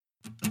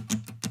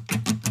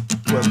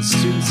Well, the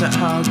students at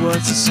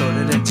Hogwarts are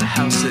sorted into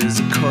houses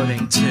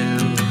according to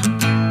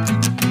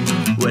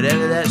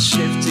whatever that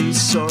shifty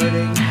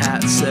sorting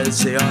hat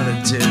says they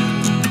ought to do.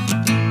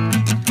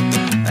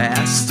 I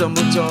asked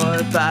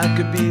Dumbledore if I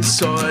could be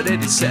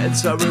sorted. He said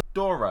sorry,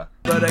 Dora.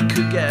 but I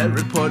could get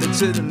reported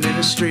to the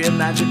Ministry of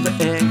Magic for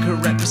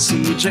incorrect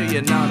procedure.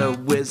 You're not a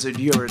wizard,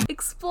 you're an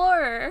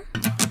explorer.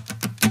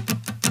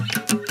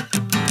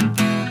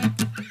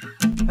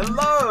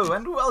 Hello,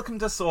 and welcome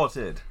to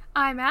Sorted.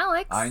 I'm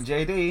Alex. I'm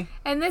JD.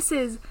 And this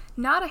is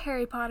not a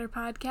Harry Potter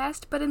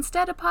podcast, but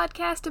instead a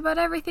podcast about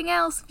everything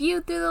else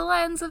viewed through the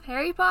lens of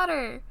Harry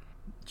Potter.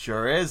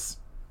 Sure is.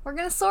 We're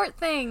gonna sort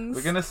things.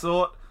 We're gonna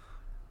sort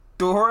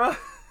Dora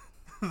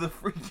the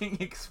freaking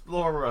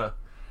Explorer.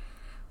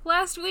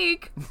 Last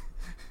week...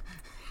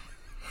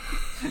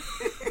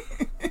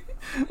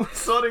 We're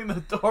sorting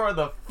the Dora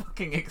the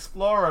fucking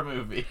Explorer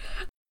movie.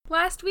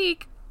 Last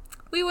week,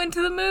 we went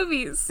to the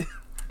movies.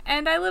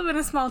 And I live in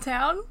a small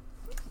town.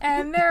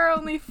 And there are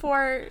only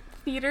 4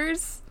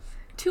 theaters.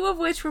 2 of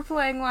which were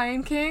playing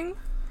Lion King.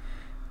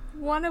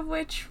 One of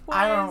which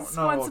was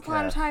Once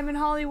Upon a Time in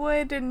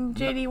Hollywood, and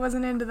JD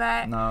wasn't into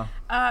that. No.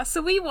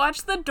 So we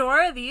watched the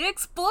Dora the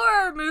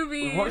Explorer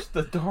movie. We watched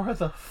the Dora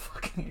the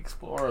fucking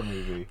Explorer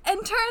movie. And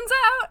turns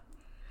out,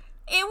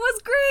 it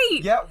was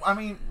great! Yeah, I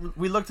mean,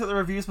 we looked at the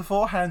reviews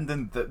beforehand,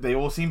 and they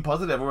all seemed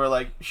positive. We were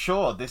like,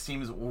 sure, this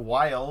seems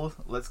wild.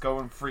 Let's go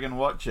and friggin'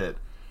 watch it.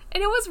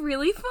 And it was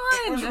really fun!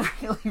 It was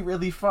really,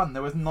 really fun.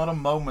 There was not a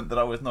moment that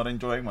I was not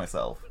enjoying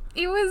myself.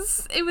 It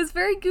was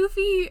very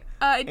goofy.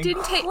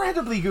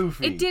 Incredibly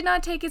goofy. It did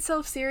not take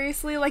itself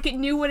seriously. Like, it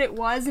knew what it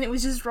was, and it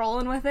was just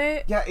rolling with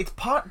it. Yeah, it's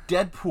part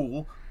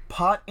Deadpool,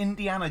 part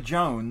Indiana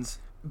Jones.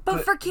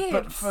 But for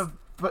kids.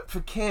 But for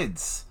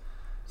kids.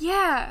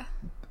 Yeah.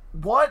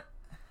 What?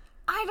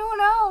 I don't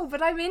know,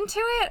 but I'm into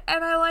it,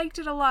 and I liked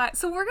it a lot.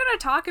 So we're gonna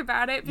talk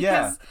about it,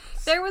 because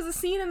there was a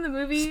scene in the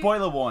movie...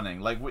 Spoiler warning.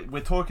 Like, we're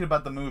talking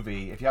about the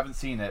movie. If you haven't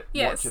seen it,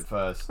 watch it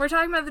first. We're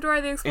talking about the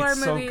Dora the Explorer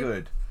movie. It's so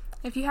good.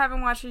 If you haven't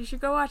watched it, you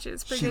should go watch it.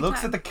 It's a pretty good She looks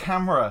time. at the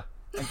camera,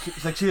 and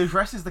she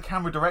addresses the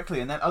camera directly,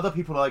 and then other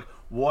people are like,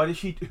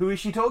 who is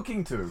she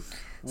talking to?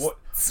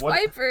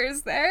 Swiper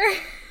is there.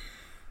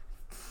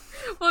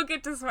 We'll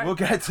get to Swiper. We'll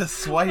get to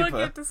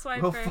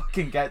Swiper. We'll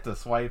fucking get to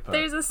Swiper.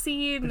 There's a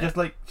scene... Just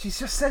like, she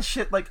just says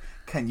shit like,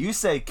 can you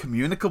say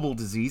communicable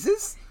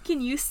diseases? Can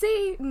you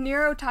say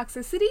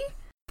neurotoxicity?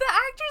 The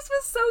actress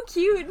was so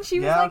cute, and she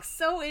was like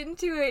so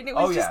into it, and it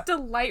was just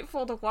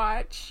delightful to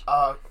watch.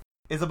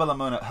 Isabella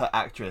Mona, her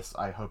actress,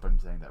 I hope I'm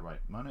saying that right.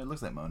 Mona, it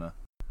looks like Mona.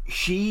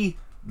 She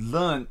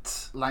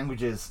learnt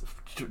languages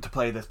to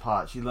play this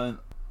part. She learnt...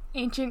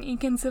 Ancient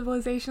Incan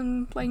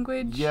civilization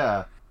language.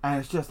 Yeah, and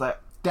it's just like,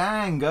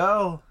 dang,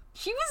 girl.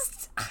 She's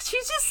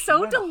just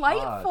so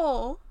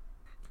delightful.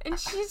 And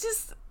she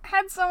just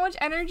had so much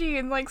energy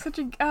and like such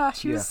a...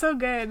 she was so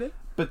good.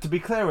 But to be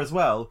clear as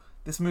well,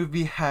 this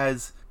movie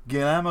has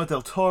Guillermo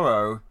del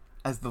Toro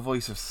as the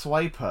voice of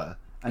Swiper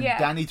and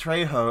Danny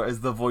Trejo as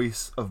the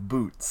voice of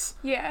Boots.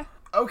 Yeah.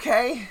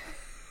 Okay.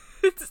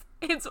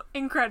 It's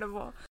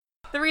incredible.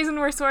 The reason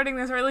we're sorting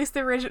this, or at least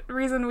the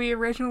reason we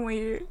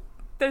originally...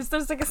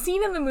 There's like a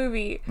scene in the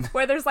movie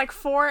where there's like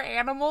 4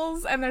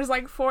 animals and there's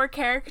like 4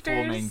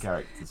 characters. 4 main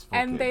characters.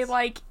 And they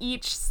like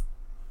each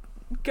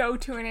go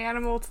to an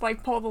animal to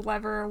like pull the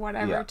lever or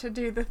whatever to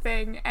do the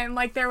thing. And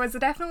like there was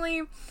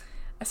definitely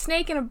a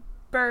snake and a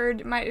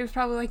bird. It was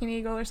probably like an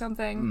eagle or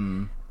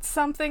something.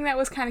 Something that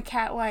was kind of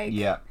cat-like.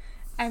 Yeah.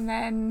 And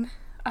then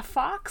a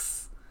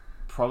fox.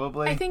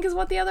 Probably. I think is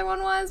what the other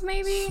one was,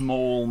 maybe.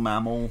 Small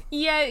mammal.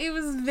 Yeah, it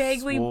was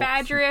vaguely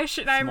badgerish,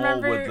 and I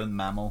remember. Small woodland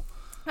mammal.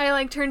 I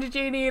like turned to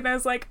JD and I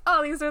was like,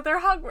 "Oh, these are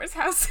their Hogwarts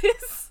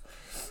houses."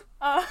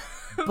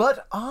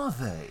 But are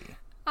they?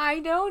 I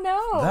don't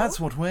know. That's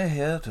what we're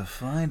here to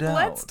find out.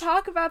 Let's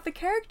talk about the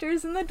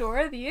characters in the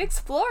Dora the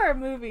Explorer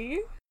movie.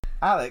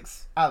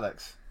 Alex,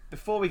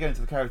 before we get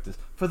into the characters,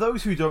 for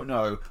those who don't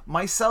know,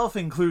 myself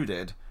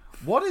included,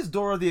 what is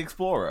Dora the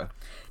Explorer?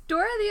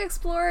 Dora the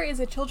Explorer is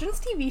a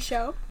children's TV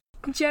show,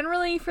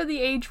 generally for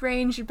the age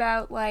range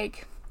about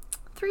like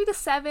 3 to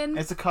 7.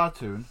 It's a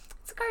cartoon.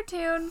 It's a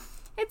cartoon.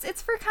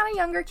 It's for kind of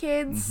younger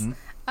kids.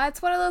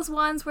 It's one of those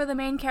ones where the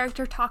main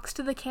character talks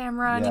to the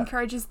camera and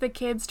encourages the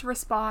kids to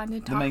respond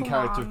and talk along. The main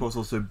character, of course,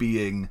 also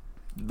being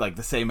like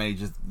the same age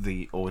as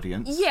the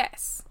audience.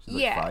 Yes. She's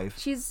like 5.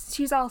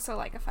 She's also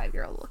like a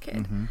 5-year-old little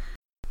kid.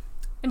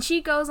 And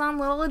she goes on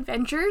little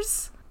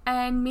adventures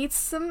and meets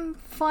some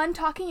fun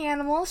talking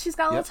animals. She's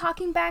got a little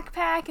talking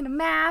backpack and a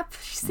map.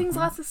 She sings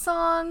lots of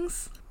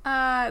songs.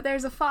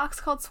 There's a fox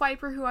called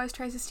Swiper who always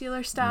tries to steal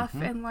her stuff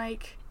and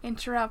like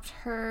interrupt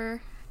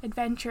her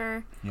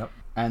adventure. Yep.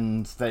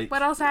 And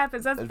what else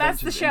happens?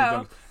 That's the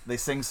show. They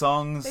sing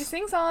songs.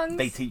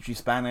 They teach you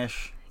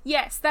Spanish.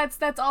 Yes,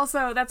 that's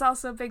also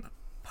a big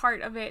part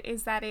of it,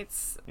 is that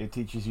it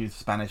teaches you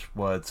Spanish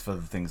words for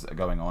the things that are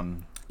going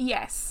on.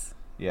 Yes.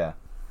 Yeah.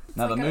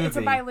 It's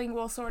a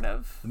bilingual sort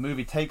of... The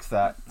movie takes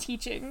that...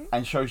 teaching.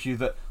 And shows you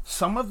that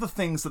some of the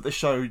things that the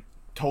show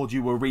told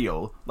you were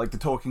real, like the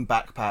talking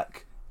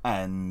backpack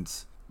and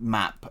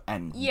map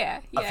and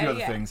Yeah, a few other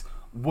yeah. things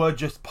were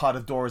just part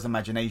of Dora's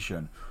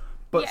imagination.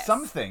 But Yes.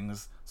 some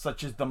things,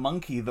 such as the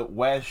monkey that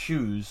wears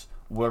shoes,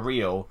 were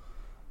real.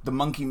 The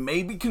monkey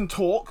maybe can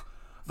talk.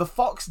 The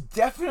fox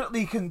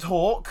definitely can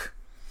talk.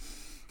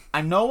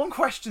 And no one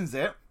questions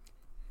it.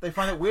 They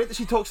find it weird that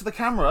she talks to the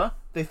camera.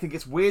 They think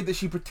it's weird that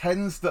she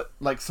pretends that,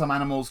 like, some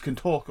animals can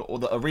talk or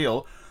that are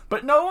real.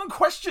 But no one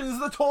questions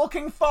the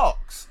talking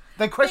fox.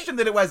 They question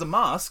that it wears a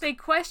mask. They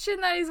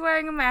question that he's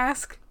wearing a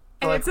mask,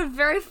 and Like- it's a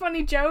very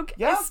funny joke,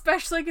 Yeah.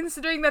 especially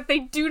considering that they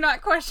do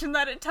not question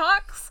that it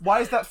talks. Why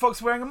is that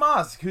fox wearing a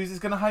mask? Who's he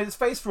going to hide his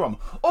face from?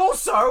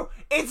 Also,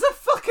 it's a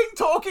fucking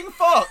talking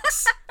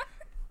fox!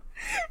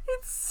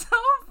 It's so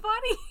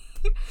funny.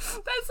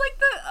 That's like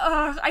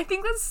I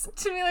think that's,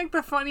 to me, like,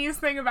 the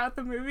funniest thing about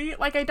the movie.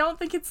 Like, I don't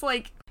think it's,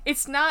 like,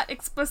 it's not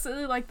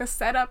explicitly, like, the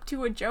setup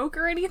to a joke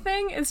or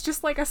anything. It's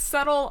just, like, a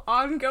subtle,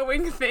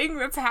 ongoing thing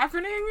that's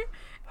happening,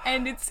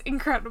 and it's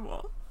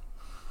incredible.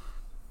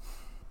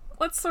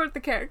 Let's sort the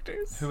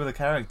characters. Who are the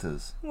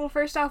characters? Well,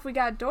 first off, we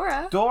got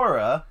Dora,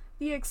 Dora,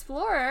 the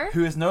explorer.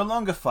 who is no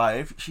longer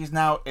 5. It's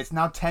now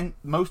 10,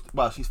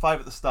 she's 5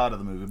 at the start of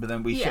the movie, but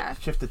then we Yeah.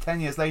 shift to 10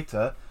 years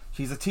later.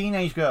 She's a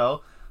teenage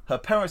girl. Her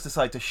parents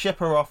decide to ship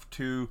her off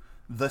to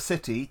the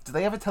city. Do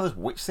they ever tell us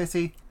which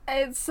city?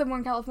 It's somewhere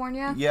in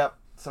California. Yep,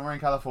 somewhere in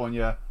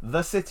California.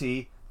 The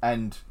city,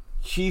 and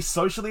she's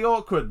socially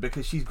awkward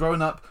because she's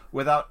grown up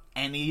without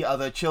any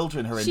other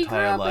children her She grew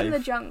entire up life. in the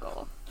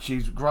jungle.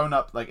 She's grown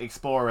up, like,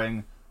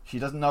 exploring. She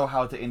doesn't know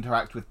how to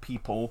interact with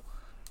people.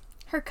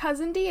 Her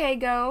cousin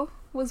Diego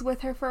was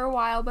with her for a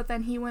while, but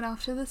then he went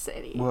off to the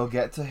city. We'll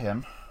get to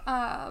him.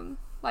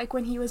 Like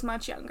when he was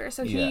much younger.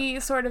 So he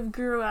sort of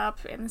grew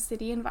up in the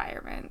city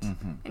environment,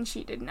 and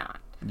she did not.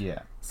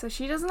 Yeah. So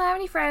she doesn't have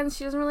any friends.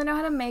 She doesn't really know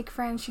how to make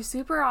friends. She's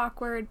super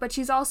awkward, but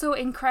she's also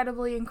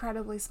incredibly,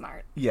 incredibly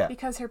smart. Yeah.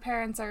 Because her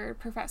parents are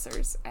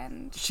professors,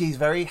 and She's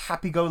very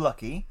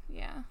happy-go-lucky.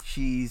 yeah.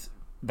 She's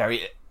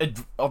very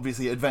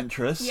obviously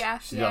adventurous. Yeah,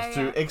 She yeah, has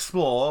yeah. to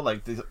explore.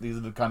 Like, these are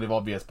the kind of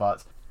obvious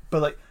parts.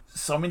 But, like,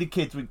 so many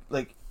kids would,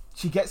 like,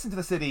 she gets into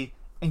the city,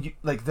 and you,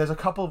 like, there's a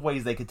couple of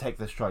ways they could take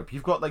this trope.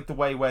 You've got, like, the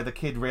way where the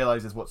kid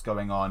realizes what's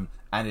going on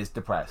and is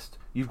depressed.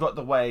 You've got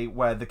the way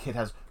where the kid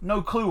has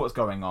no clue what's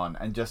going on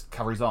and just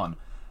carries on.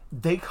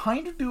 They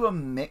kind of do a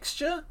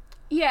mixture.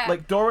 Yeah.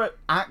 Like, Dora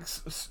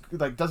acts,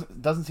 like,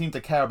 doesn't seem to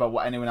care about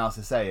what anyone else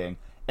is saying,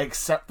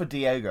 except for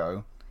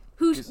Diego.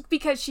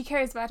 Because she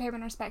cares about him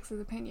and respects his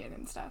opinion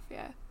and stuff,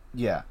 yeah.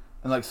 Yeah.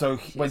 And, like, so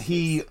when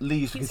he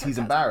leaves he's because her he's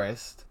cousin.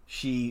 embarrassed,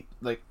 she,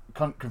 like,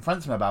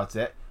 confronts him about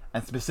it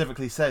and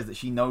specifically says that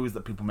she knows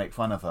that people make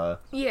fun of her.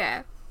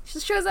 Yeah. She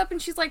shows up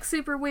and she's, like,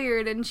 super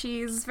weird, and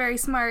she's very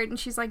smart, and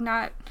she's, like,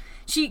 not...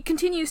 She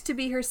continues to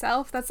be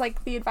herself. That's,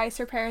 like, the advice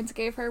her parents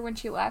gave her when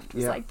she left,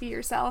 was, Yeah. like, be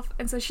yourself.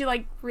 And so she,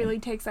 like, really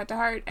takes that to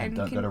heart. And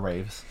don't go to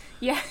raves.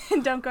 Yeah,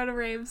 and don't go to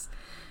raves.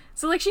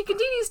 So, like, she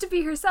continues to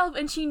be herself,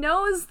 and she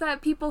knows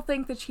that people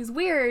think that she's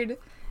weird,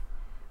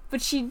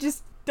 but she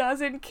just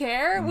doesn't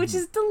care, which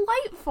is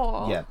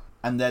delightful. Yeah.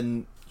 And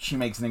then she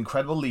makes an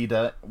incredible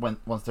leader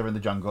once they're in the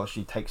jungle.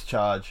 She takes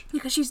charge.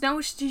 Because she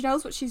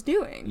knows what she's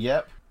doing.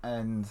 Yep.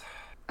 And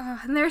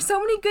And there are so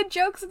many good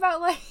jokes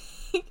about, like,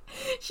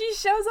 she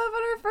shows up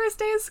on her first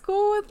day of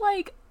school with,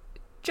 like,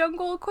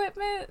 jungle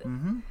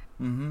equipment.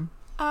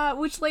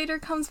 Which later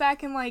comes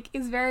back and, like,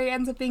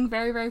 ends up being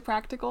very, very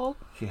practical.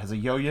 she has a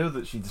yo-yo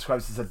that she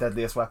describes as her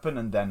deadliest weapon,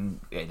 and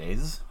then it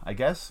is, I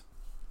guess.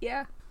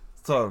 Yeah.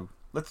 So,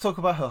 let's talk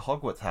about her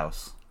Hogwarts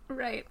house.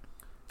 Right.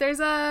 There's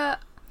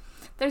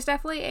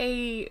definitely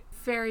a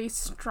very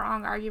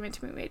strong argument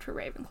to be made for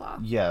Ravenclaw.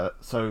 Yeah,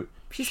 so...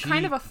 She's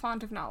kind of a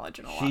font of knowledge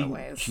in a lot of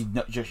ways. She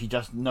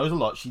just knows a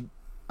lot.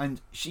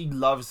 She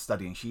loves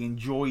studying. She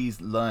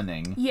enjoys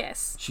learning.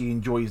 Yes. She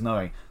enjoys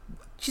knowing.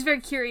 She's very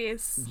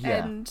curious,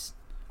 Yeah. and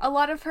a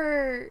lot of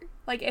her,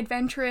 like,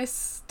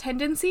 adventurous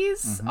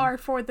tendencies are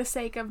for the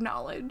sake of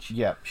knowledge.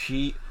 Yeah,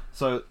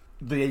 so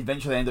the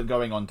adventure they end up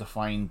going on to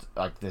find,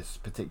 like, this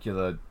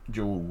particular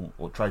jewel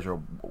or treasure,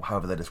 or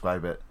however they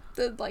describe it.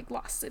 The, like,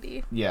 Lost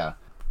City. Yeah.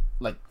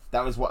 Like,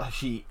 that was what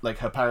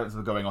her parents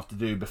were going off to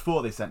do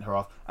before they sent her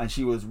off, and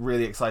she was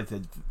really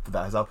excited for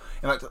that herself.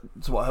 In fact,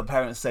 so what her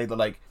parents say, that,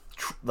 like,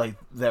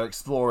 they're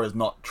explorers,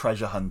 not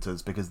treasure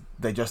hunters, because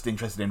they're just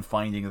interested in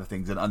finding the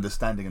things and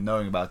understanding and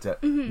knowing about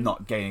it,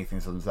 not gaining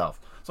things for themselves.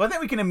 So I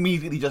think we can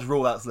immediately just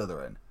rule out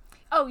Slytherin.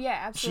 Oh, yeah,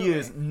 absolutely. She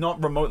is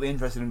not remotely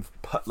interested in,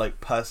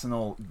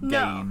 personal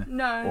gain.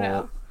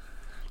 No.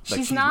 Like,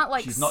 She's not,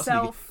 like, she's not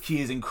sneaky.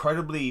 She is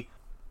incredibly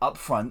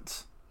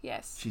upfront.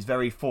 Yes. She's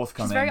very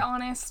forthcoming. She's very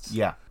honest.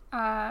 Yeah.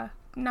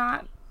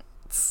 Not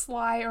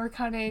sly or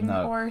cunning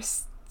or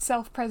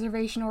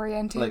self-preservation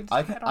oriented. Like,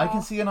 I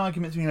can see an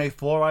argument to be made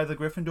for either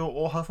Gryffindor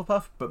or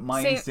Hufflepuff, but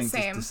my instinct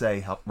is to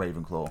say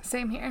Ravenclaw.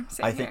 Same here.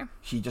 I think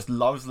she just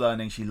loves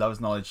learning. She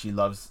loves knowledge. She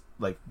loves,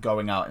 like,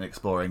 going out and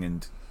exploring,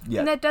 and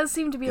And that does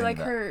seem to be, like,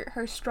 that.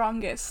 her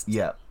strongest.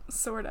 Yeah.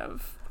 Sort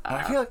of. And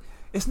I feel like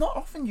it's not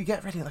often you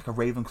get really, like, a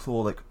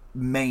Ravenclaw, like,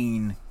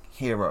 main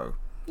hero.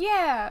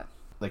 Yeah.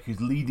 Like,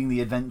 who's leading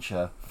the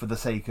adventure for the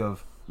sake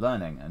of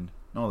learning, and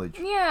knowledge.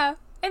 Yeah.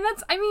 And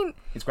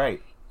It's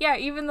great. yeah,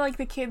 even like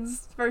the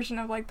kids' version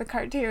of like the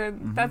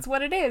cartoon, that's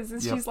what it is.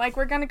 Yep. She's like,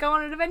 we're gonna go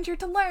on an adventure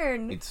to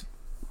learn.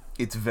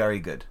 It's very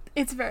good.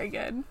 It's very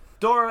good.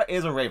 Dora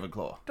is a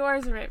Ravenclaw.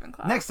 Dora's a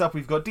Ravenclaw. Next up,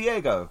 we've got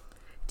Diego.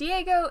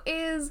 Diego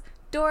is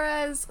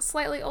Dora's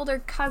slightly older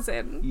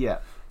cousin. Yeah.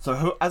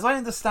 So, as I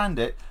understand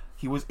it,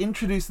 he was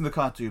introduced in the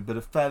cartoon, but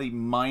a fairly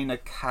minor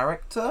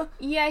character.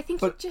 Yeah, I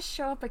think But- he'd just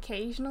show up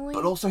occasionally.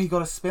 But also, he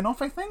got a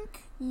spin-off, I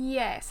think.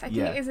 Yes, I think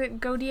Yeah. is it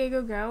Go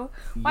Diego Go?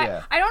 Why,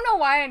 Yeah. I don't know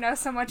why I know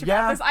so much Yeah.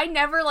 about this. I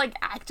never like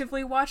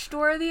actively watched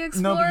Dora the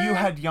Explorer. No, but you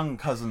had young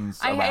cousins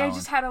I around.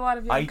 just had a lot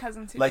of young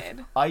cousins who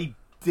did. I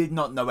did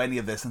not know any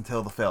of this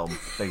until the film,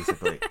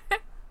 basically.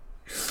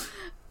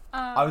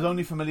 I was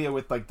only familiar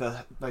with like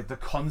the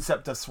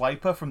concept of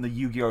Swiper from the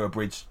Yu-Gi-Oh!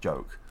 Abridged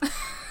joke.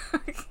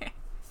 Okay.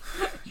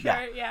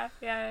 Yeah. Sure,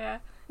 yeah.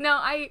 No,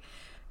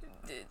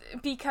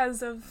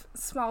 because of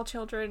small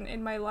children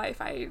in my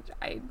life, I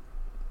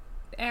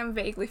am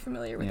vaguely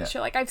familiar with Yeah. the show.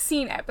 Like, I've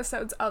seen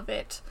episodes of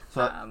it.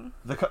 So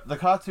the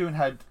cartoon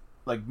had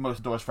like most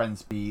of Dora's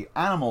friends be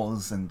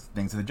animals and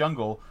things in the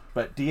jungle,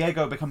 but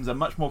Diego becomes a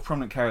much more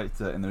prominent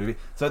character in the movie.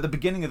 So at the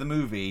beginning of the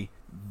movie,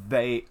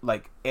 it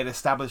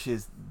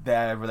establishes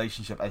their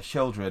relationship as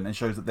children and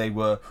shows that they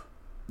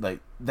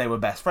were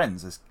best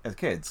friends as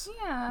kids.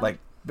 Yeah.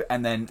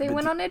 And then They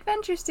went on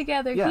adventures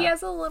together. Yeah. He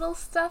has a little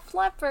stuffed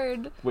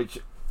leopard, which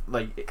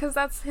because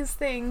that's his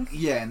thing.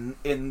 yeah,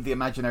 in the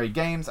imaginary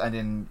games and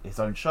in his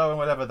own show and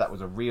whatever, that was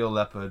a real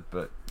leopard,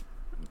 but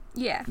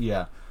Yeah.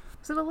 yeah.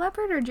 Is it a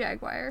leopard or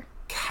jaguar?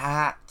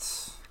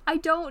 Cat. I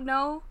don't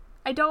know.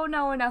 I don't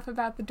know enough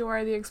about the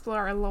Dora the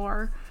Explorer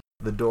lore.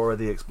 The Dora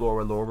the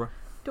Explorer, Laura.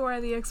 Dora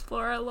the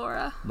Explorer,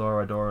 Laura.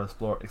 Dora,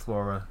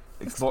 Explorer,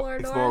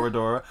 Exploradora.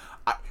 Dora.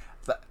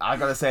 I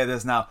gotta say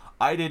this now.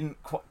 I didn't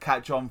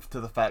catch on to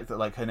the fact that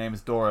like her name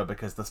is Dora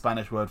because the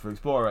Spanish word for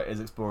explorer is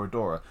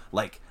Exploradora.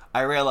 Like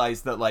I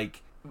realized that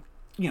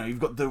you've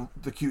got the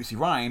cutesy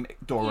rhyme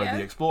Dora Yeah.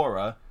 the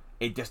Explorer.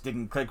 It just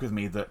didn't click with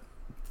me that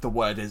the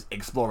word is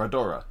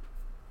Exploradora,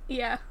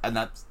 Yeah. and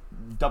that's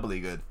doubly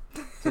good.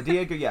 So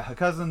Diego, yeah, her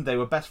cousin, they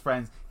were best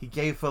friends. He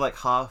gave her like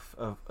half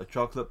of a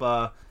chocolate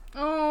bar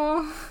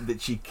Oh. that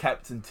she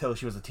kept until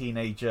she was a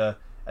teenager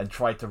and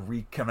tried to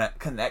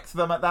connect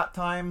them at that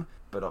time,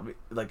 but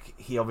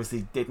he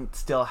obviously didn't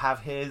still have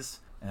his,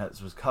 and it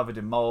was covered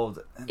in mold.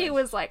 It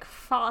was like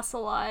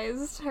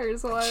fossilized.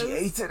 Hers was. She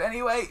ate it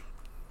anyway.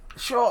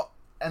 Sure.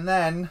 And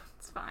then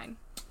It's fine.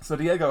 so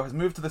Diego has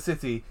moved to the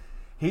city.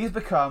 He's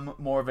become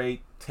more of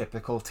a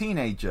typical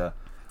teenager.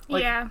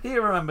 Yeah. He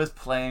remembers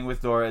playing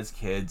with Dora as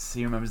kids.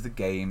 He remembers the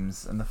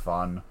games and the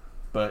fun,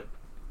 but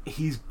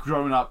he's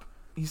grown up.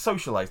 He's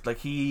socialized. Like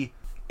he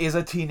is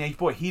a teenage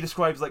boy. He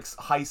describes like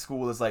high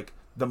school as like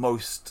the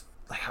most.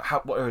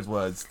 What are his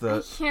words?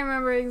 I can't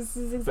remember his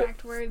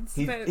exact words,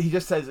 but He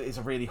just says it's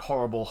a really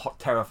horrible,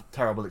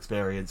 terrible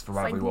experience for it's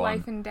like everyone.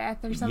 life and death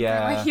or something.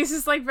 Yeah. Like he's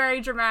just like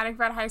very dramatic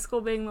about high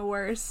school being the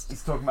worst.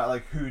 He's talking about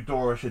like who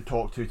Dora should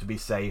talk to be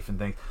safe and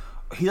things.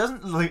 He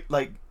doesn't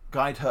like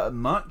guide her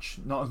much,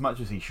 not as much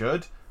as he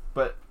should,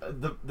 but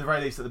at the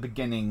very least at the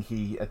beginning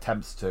he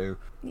attempts to.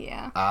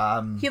 Yeah.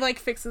 He like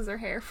fixes her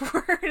hair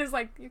for her and is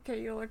like,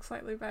 okay, you look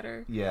slightly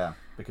better. Yeah,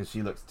 because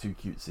she looks too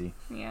cutesy.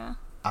 Yeah.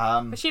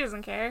 But But she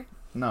doesn't care.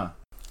 no.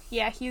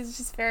 Yeah, he's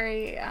just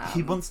very.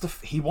 He wants to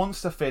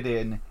fit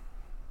in.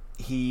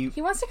 He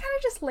wants to kind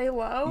of just lay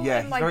low yeah,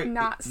 and he's like very,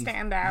 not he's-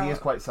 stand out. He is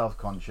quite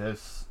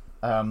self-conscious.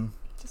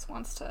 Just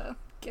wants to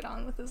get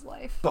on with his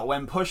life. But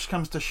when push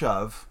comes to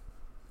shove,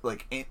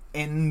 like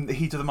in the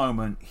heat of the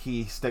moment,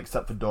 he sticks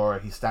up for Dora.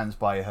 He stands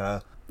by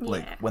her.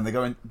 Like Yeah. when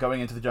they're going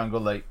into the jungle,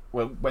 like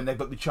when they've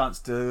got the chance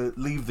to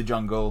leave the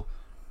jungle,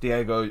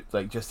 Diego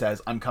like just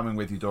says, "I'm coming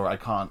with you, Dora. I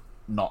can't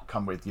not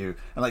come with you."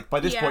 And like by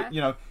this Yeah.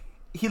 point,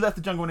 he left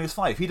the jungle when he was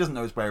 5. He doesn't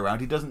know his way around.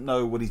 He doesn't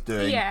know what he's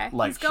doing. Yeah,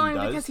 like he's going she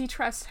does. because he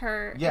trusts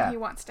her Yeah. and he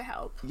wants to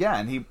help. Yeah,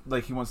 and he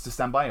wants to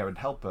stand by her and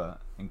help her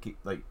and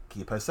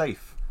keep her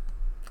safe.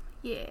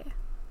 Yeah.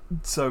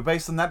 So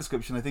based on that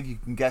description, I think you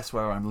can guess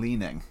where I'm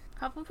leaning.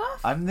 Hufflepuff?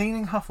 I'm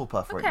leaning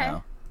Hufflepuff right Okay.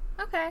 now.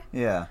 Okay.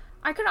 Yeah.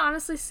 I could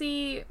honestly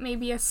see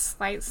maybe a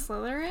slight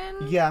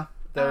Slytherin. Yeah.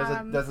 There's a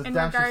in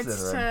dash of regards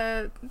Slytherin.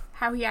 to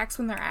how he acts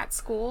when they're at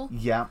school.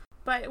 Yeah.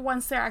 But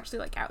once they're actually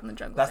like out in the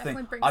jungle, That's the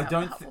definitely thing. brings I out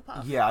don't. the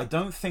Hufflepuff. Yeah, I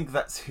don't think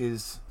that's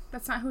his.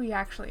 That's not who he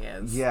actually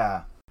is.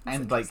 Yeah, That's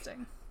and like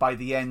interesting. by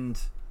the end,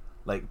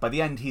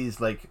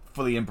 he's like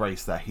fully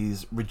embraced that.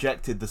 He's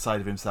rejected the side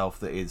of himself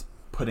that is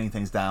putting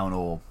things down,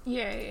 or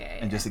Yeah.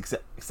 and just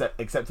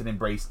accept and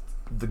embraced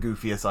the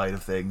goofier side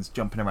of things,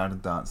 jumping around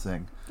and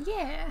dancing.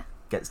 Yeah.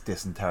 Gets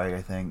dysentery,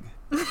 I think.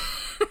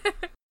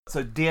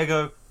 So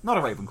Diego, not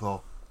a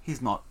Ravenclaw.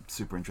 He's not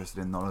super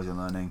interested in knowledge and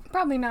learning.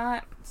 Probably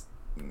not.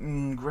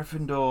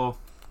 Gryffindor.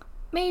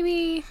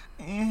 Maybe.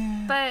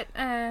 But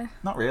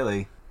Not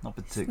really. Not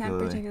not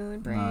particularly. particularly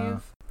brave.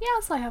 No. Yeah,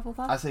 I'll say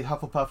Hufflepuff. I say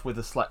Hufflepuff with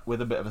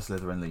a bit of a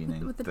Slytherin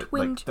leaning. With a that,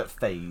 twinge. that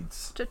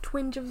fades. Just a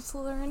twinge of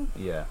Slytherin.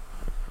 Yeah.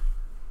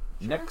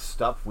 Next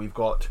up, we've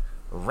got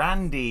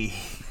Randy.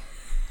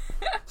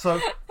 so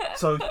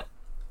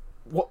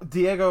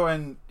Diego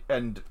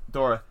and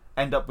Dora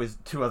end up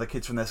with 2 other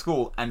kids from their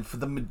school, and for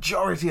the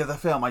majority of the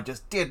film, I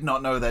just did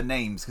not know their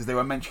names because they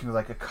were mentioned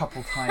like a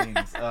couple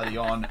times early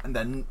on, and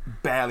then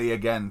barely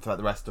again throughout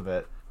the rest of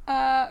it.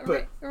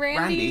 But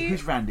Randy.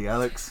 Who's Randy,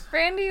 Alex?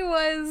 Randy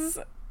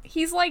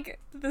he's like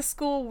the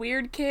school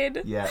weird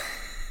kid. Yeah,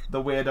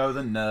 the weirdo,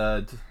 the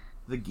nerd,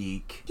 the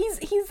geek.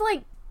 He's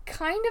like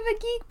kind of a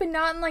geek, but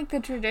not in like the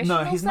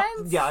traditional No, he's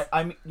sense. not.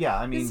 I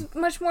mean, he's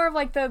much more of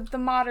like the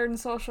modern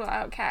social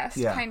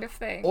outcast kind of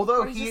thing.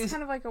 Although where he's just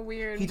kind of like a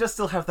weird. He does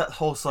still have that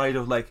whole side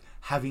of like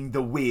having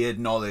the weird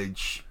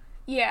knowledge.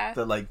 Yeah.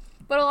 That like.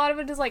 But a lot of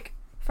it is like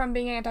from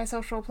being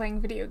antisocial, playing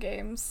video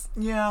games.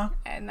 Yeah.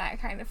 And that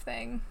kind of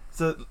thing.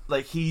 So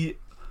like he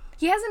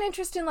has an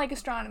interest in like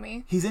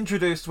astronomy. He's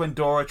introduced when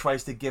Dora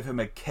tries to give him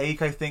a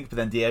cake, I think, but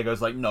then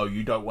Diego's like, no,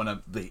 you don't want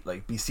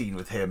to be seen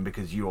with him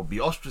because you will be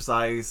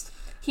ostracized.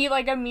 He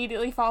like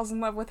immediately falls in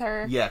love with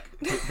her. Yeah,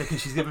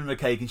 because she's giving him a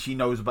cake and she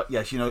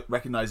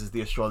recognizes the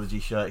astrology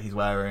shirt he's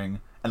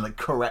wearing and like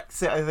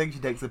corrects it. I think she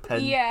takes a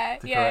pen to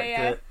correct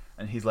it,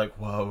 and he's like,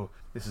 "Whoa,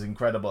 this is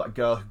incredible! A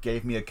girl who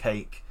gave me a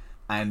cake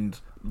and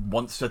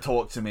wants to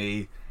talk to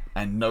me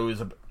and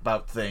knows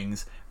about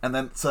things." And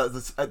then so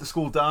at the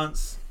school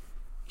dance,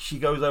 she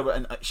goes over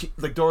and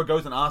Dora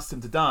goes and asks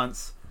him to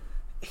dance.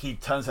 He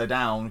turns her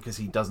down because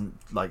he doesn't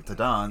like to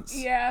dance.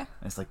 Yeah. And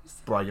it's like,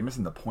 bro, you're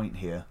missing the point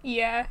here.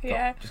 Yeah.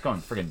 Just go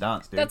and friggin'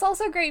 dance, dude. That's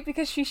also great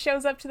because she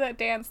shows up to that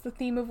dance, the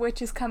theme of which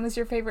is come as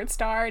your favorite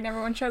star, and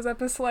everyone shows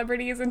up as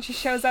celebrities, and she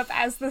shows up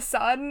as the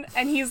sun,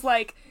 and he's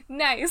like,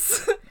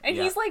 nice. And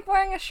he's like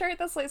wearing a shirt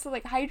that's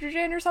like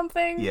hydrogen or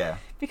something. Yeah.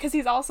 Because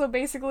he's also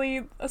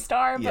basically a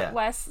star, but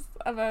less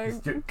of a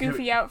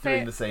goofy outfit.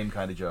 Doing the same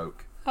kind of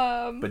joke.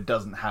 But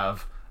doesn't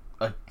have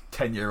a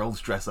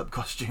 10-year-old's dress-up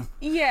costume.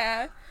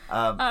 Yeah.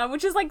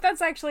 Which is like,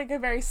 that's actually like a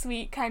very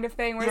sweet kind of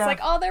thing where it's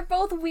like, oh, they're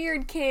both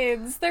weird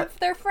kids.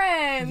 They're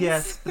friends.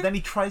 Yes, but then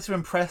he tries to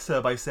impress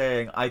her by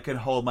saying, I can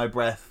hold my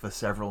breath for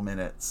several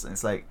minutes. And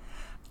it's like,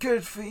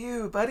 good for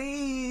you,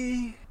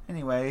 buddy.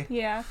 Anyway.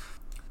 Yeah.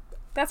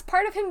 That's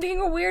part of him being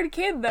a weird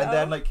kid, though.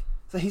 And then,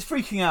 so he's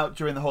freaking out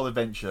during the whole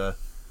adventure.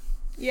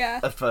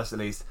 Yeah. At first, at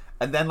least.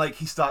 And then,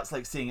 he starts,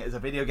 seeing it as a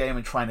video game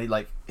and trying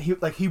to, he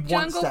wants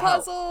Jungle to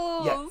help.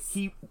 puzzles! Yeah,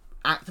 he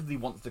actively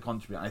wants to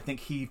contribute. I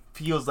think he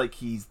feels like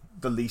he's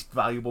the least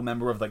valuable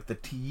member of the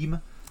team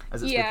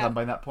as it's become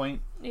by that point.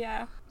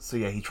 Yeah. So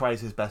yeah, he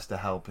tries his best to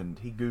help and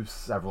he goofs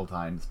several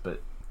times,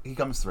 but he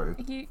comes through.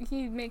 He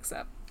makes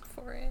up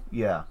for it.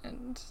 Yeah.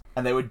 And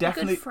they were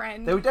definitely a good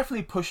friend. They were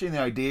definitely pushing the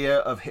idea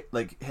of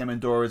him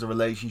and Dora as a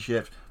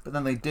relationship, but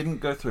then they didn't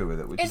go through with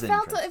it, which is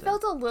interesting. It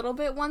felt a little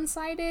bit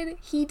one-sided.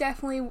 He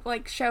definitely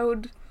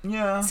showed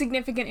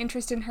significant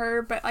interest in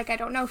her, but I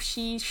don't know if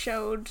she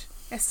showed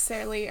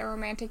necessarily a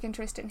romantic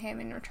interest in him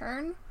in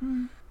return.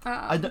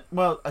 I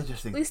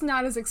just think at least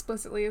not as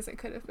explicitly as it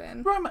could have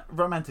been.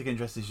 Romantic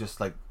interest is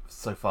just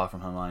so far from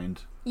her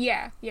mind.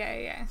 Yeah.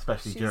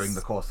 Especially during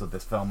the course of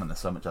this film, and there's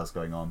so much else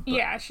going on. But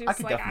yeah, she's I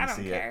don't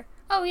care.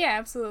 Oh yeah,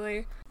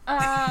 absolutely.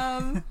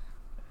 I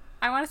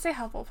want to say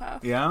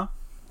Hufflepuff. Yeah.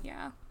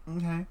 Yeah.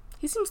 Okay.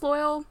 He seems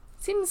loyal.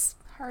 Seems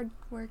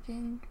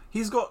hardworking.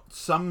 He's got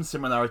some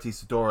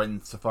similarities to Dora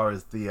insofar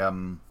as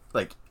the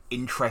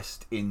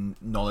interest in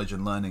knowledge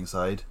and learning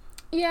side.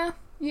 Yeah.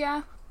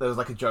 There was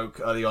a joke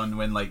early on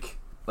when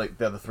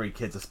the other 3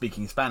 kids are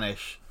speaking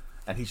Spanish,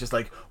 and he's just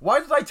like, "Why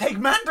did I take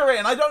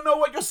Mandarin? I don't know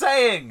what you're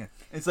saying."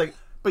 It's like,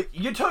 but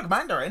you took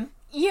Mandarin.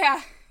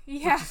 Yeah.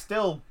 Which is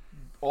still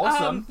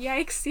awesome.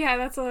 Yikes! Yeah,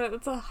 that's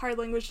a hard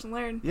language to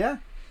learn. Yeah,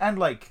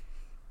 and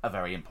a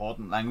very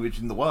important language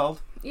in the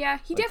world. Yeah,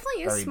 he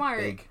definitely is smart.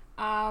 Big.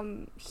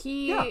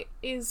 He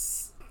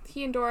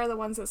and Dora are the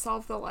ones that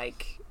solve the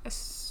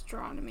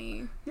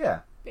astronomy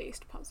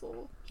based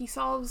puzzle.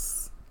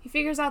 He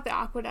figures out the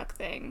aqueduct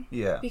thing.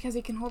 Yeah. Because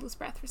he can hold his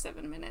breath for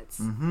 7 minutes.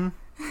 Mm-hmm.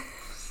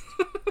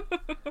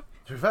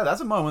 To be fair,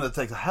 that's a moment that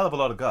takes a hell of a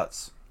lot of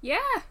guts. Yeah.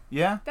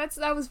 Yeah.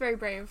 That was very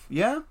brave.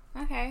 Yeah.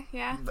 Okay,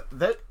 yeah.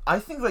 I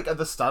think at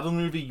the start of the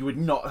movie you would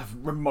not have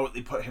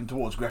remotely put him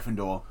towards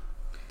Gryffindor.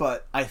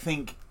 But I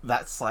think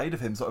that side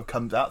of him sort of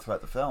comes out throughout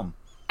the film.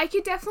 I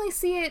could definitely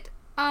see it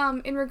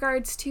in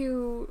regards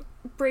to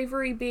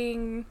bravery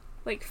being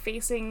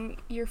facing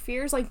your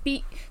fears,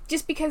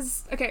 just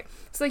because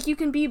so you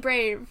can be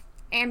brave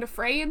and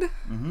afraid,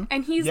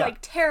 and he's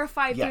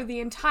terrified through the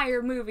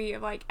entire movie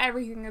of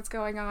everything that's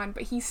going on,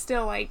 but he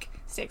still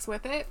sticks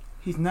with it.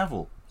 He's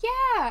Neville.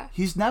 Yeah.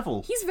 He's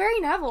Neville. He's very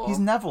Neville. He's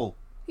Neville.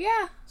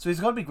 Yeah. So he's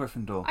got to be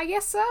Gryffindor. I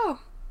guess so.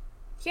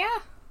 Yeah.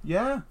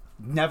 Yeah.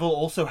 Neville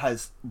also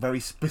has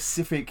very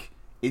specific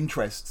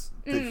interests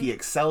that he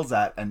excels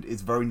at and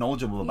is very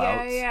knowledgeable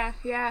about.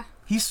 Yeah.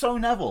 He's so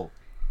Neville.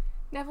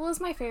 Neville is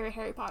my favorite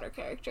Harry Potter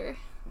character.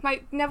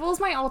 Neville is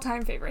my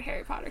all-time favorite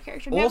Harry Potter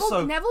character.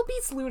 Also, Neville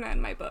beats Luna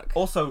in my book.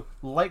 Also,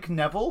 like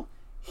Neville,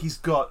 he's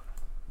got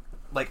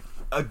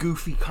a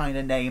goofy kind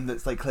of name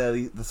that's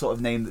clearly the sort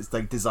of name that's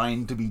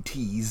designed to be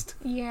teased.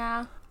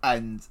 Yeah.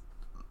 And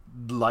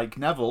like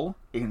Neville,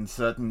 in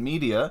certain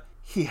media,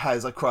 he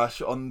has a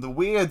crush on the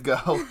weird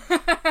girl.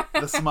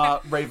 The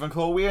smart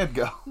Ravenclaw weird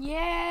girl.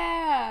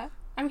 Yeah.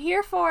 I'm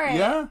here for it.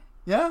 Yeah.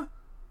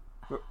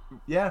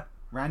 Yeah.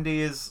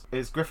 Randy is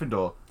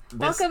Gryffindor.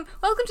 Welcome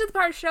to the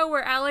part of the show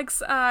where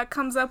Alex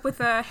comes up with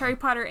a Harry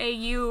Potter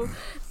AU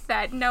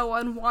that no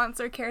one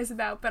wants or cares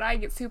about, but I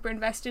get super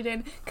invested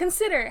in.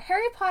 Consider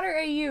Harry Potter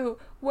AU,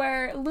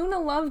 where Luna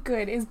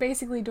Lovegood is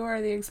basically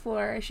Dora the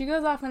Explorer. She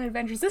goes off on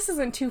adventures. This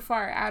isn't too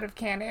far out of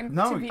canon,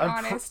 to be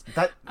honest.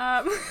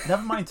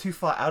 Never mind too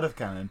far out of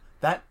canon.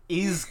 That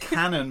is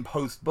canon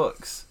post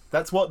books.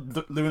 That's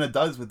what Luna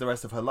does with the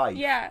rest of her life.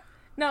 Yeah.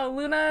 No,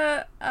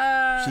 Luna,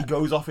 She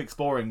goes off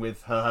exploring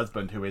with her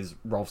husband, who is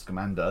Rolf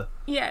Scamander.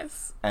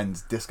 Yes.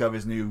 And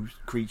discovers new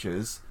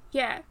creatures.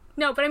 Yeah.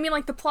 No, but I mean,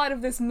 like, the plot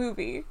of this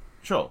movie.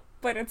 Sure.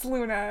 But it's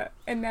Luna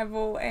and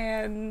Neville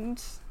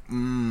and...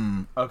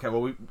 Okay,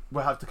 well,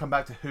 we'll have to come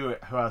back to who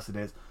else it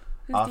is.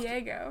 Who's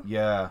Diego?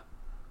 Yeah.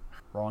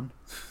 Ron?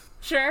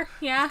 Sure,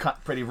 yeah.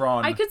 Pretty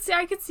Ron. I could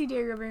see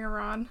Diego being a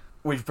Ron.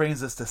 Which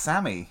brings us to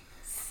Sammy.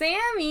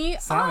 Sammy?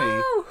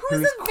 Sammy, oh,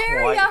 who's a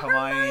very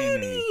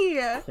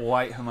Hermione.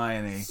 Quite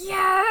Hermione.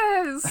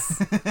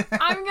 Yes!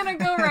 I'm gonna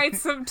go write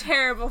some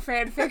terrible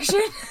fan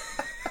fiction.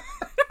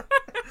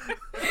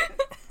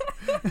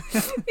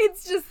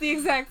 It's just the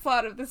exact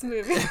plot of this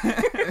movie.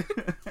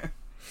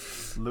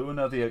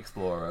 Luna the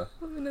Explorer.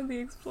 Luna the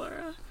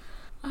Explorer.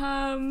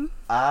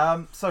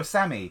 So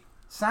Sammy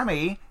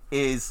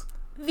is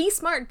the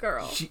smart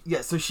girl.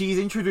 So she's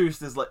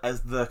introduced as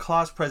the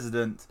class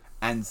president,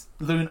 and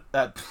Luna.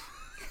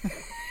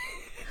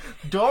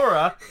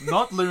 Dora,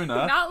 not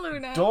Luna. Not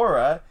Luna.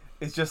 Dora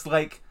is just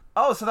like,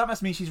 oh, so that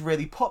must mean she's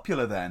really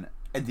popular then.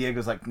 And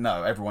Diego's like,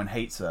 no, everyone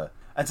hates her.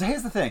 And so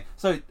here's the thing.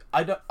 So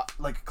I don't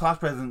class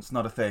president's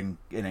not a thing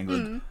in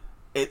England.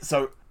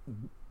 So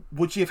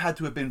would she have had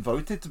to have been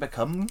voted to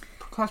become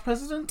class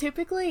president?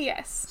 Typically,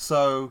 yes.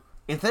 So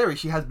in theory,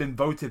 she has been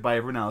voted by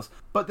everyone else.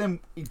 But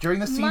then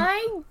during the scene,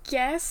 my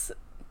guess,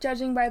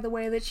 judging by the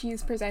way that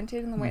she's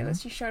presented and the way that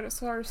she sort of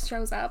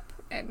shows up,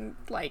 and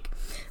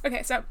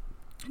okay, so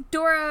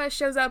Dora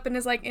shows up and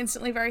is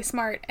instantly very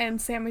smart,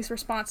 and Sammy's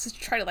response is to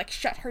try to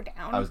shut her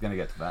down. I was gonna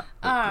get to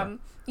that.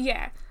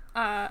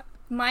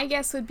 My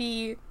guess would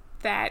be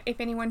that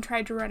if anyone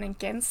tried to run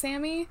against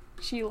Sammy,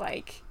 she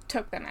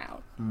took them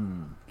out.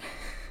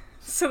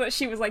 So that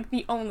she was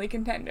the only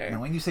contender. And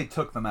when you say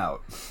took them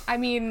out, I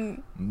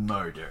mean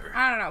murder.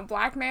 I don't know,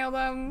 blackmail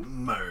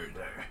them,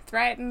 murder,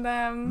 threaten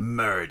them,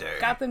 murder,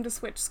 got them to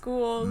switch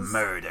schools,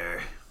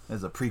 murder.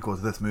 There's a prequel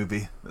to this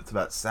movie that's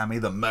about Sammy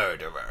the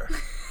murderer.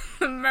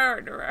 The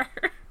murderer.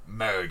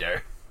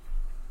 Murder.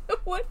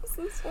 What is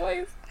this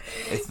voice?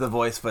 It's the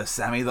voice for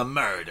Sammy the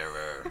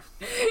murderer.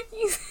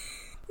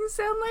 You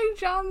sound like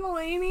John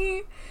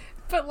Mulaney,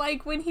 but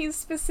when he's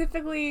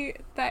specifically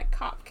that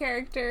cop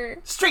character.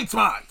 Street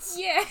smarts!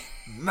 Yeah.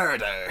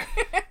 Murder.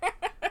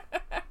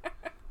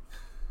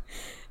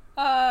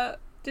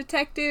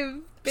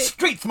 Detective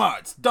Street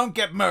smarts! Don't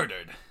get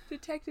murdered!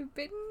 Detective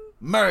Bitten?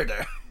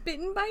 Murder.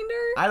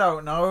 Bittenbinder? I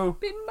don't know.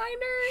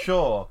 Bittenbinder?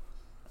 Sure.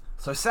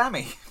 So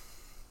Sammy's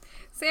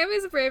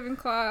a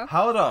Ravenclaw.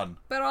 Hold on.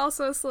 But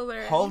also a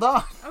Slytherin. Hold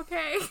on.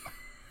 Okay.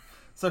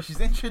 So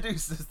she's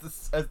introduced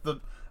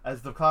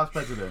as the class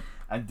president,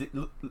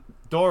 and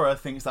Dora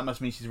thinks that must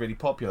mean she's really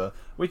popular,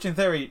 which in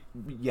theory,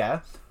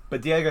 yeah,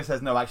 but Diego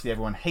says no, actually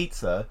everyone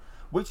hates her,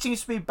 which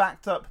seems to be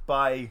backed up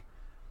by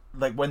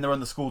when they're on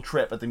the school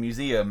trip at the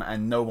museum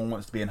and no one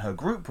wants to be in her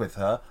group with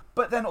her,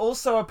 but then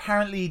also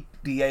apparently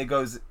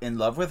Diego's in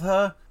love with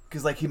her,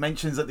 because he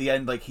mentions at the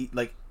end, he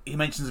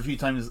mentions a few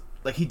times,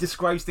 he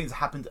describes things that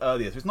happened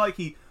earlier, so it's not like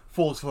he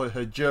falls for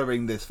her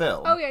during this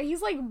film. Oh yeah,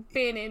 he's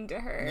been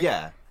into her.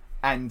 Yeah.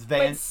 And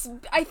then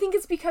I think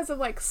it's because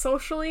of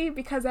socially,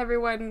 because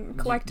everyone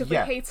collectively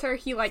hates her,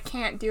 he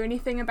can't do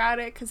anything about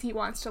it because he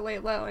wants to lay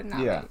low and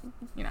not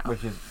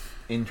which is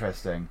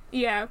interesting.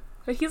 Yeah,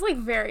 but he's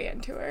very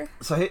into her.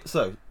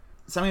 So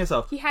Sammy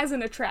herself, he has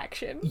an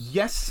attraction.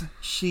 Yes,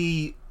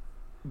 she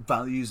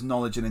values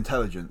knowledge and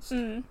intelligence.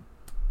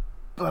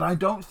 But I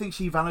don't think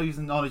she values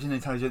knowledge and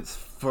intelligence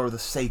for the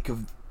sake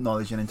of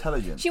knowledge and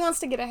intelligence. She wants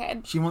to get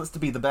ahead. She wants to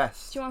be the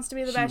best. She wants to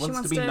be the best. She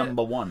wants to be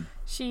number one.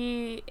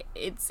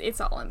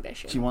 It's all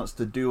ambition. She wants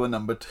to do a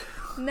number 2.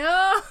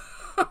 No!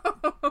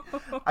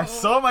 I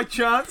saw my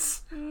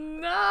chance!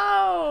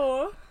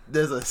 No!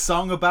 There's a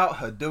song about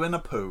her doing a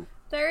poo.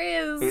 There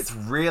is. It's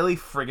really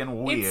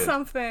friggin' weird. It's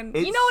something.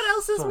 It's you know what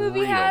else this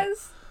movie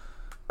has?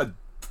 A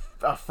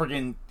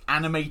friggin'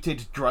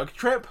 animated drug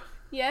trip?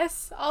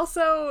 Yes.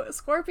 Also,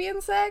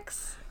 scorpion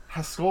sex.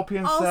 Has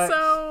scorpion sex.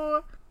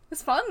 Also,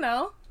 it's fun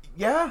though.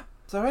 Yeah.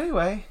 So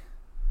anyway,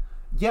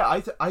 yeah,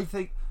 I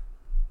think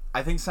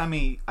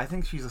Sammy. I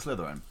think she's a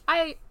Slytherin.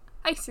 I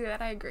see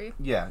that. I agree.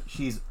 Yeah,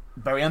 she's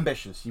very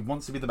ambitious. She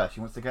wants to be the best.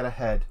 She wants to get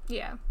ahead.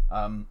 Yeah.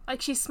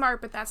 She's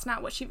smart, but that's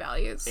not what she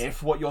values.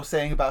 If what you're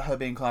saying about her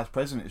being class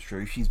president is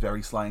true, she's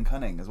very sly and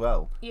cunning as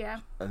well. Yeah.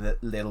 A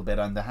little bit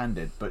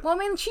underhanded, but. Well, I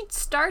mean, she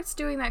starts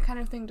doing that kind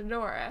of thing to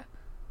Dora.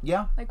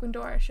 Yeah. When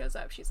Dora shows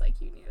up, she's like,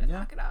 "You need to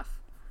knock it off."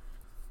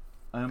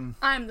 I'm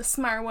the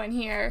smart one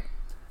here.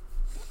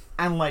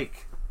 And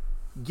like,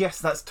 yes,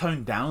 that's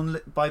toned down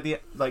by the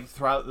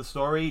throughout the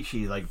story.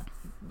 She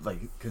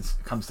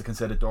comes to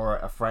consider Dora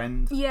a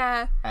friend.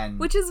 Yeah, and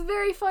which is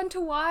very fun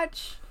to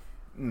watch.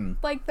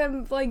 Like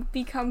them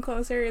become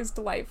closer is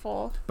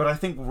delightful. But I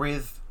think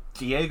with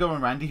Diego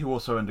and Randy, who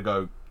also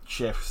undergo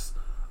shifts,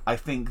 I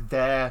think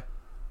they're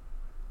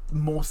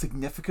more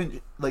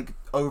significant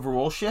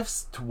overall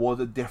shifts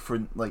toward a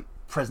different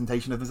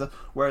presentation of themselves.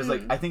 Whereas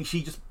I think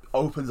she just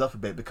opens up a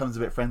bit, becomes a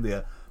bit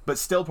friendlier, but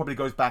still probably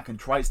goes back and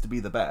tries to be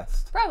the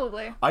best.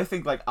 Probably. I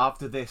think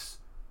after this,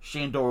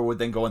 she and Dora would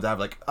then go on to have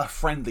a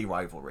friendly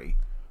rivalry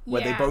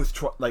where they both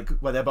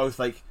where they're both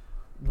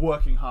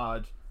working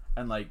hard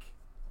and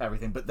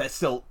everything, but they're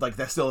still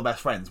the best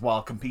friends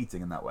while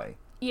competing in that way.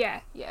 Yeah.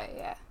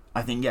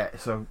 I think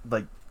so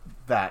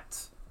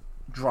that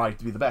drive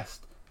to be the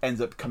best ends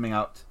up coming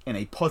out in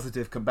a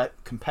positive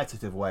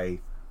competitive way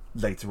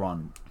later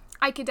on.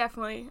 I could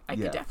definitely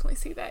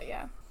see that.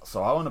 Yeah.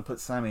 So I want to put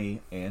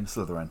Sammy in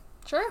Slytherin.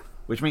 Sure.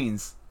 Which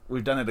means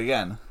we've done it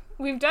again.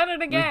 We've done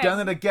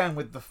it again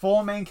with the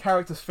 4 main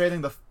characters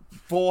filling the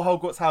 4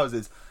 Hogwarts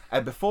houses.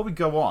 And before we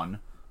go on,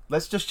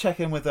 let's just check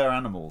in with their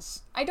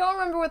animals. I don't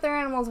remember what their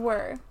animals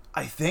were.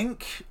 I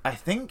think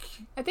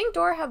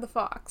Dora had the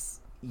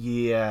fox.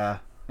 Yeah.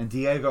 And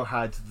Diego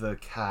had the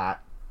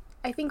cat.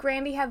 I think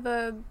Randy had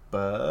the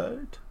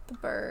bird. The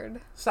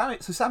bird.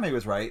 Sammy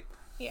was right.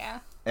 Yeah.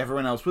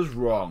 Everyone else was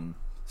wrong.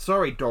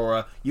 Sorry,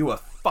 Dora, you were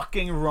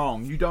fucking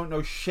wrong. You don't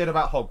know shit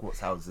about Hogwarts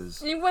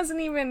houses. It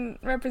wasn't even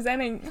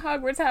representing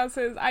Hogwarts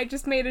houses. I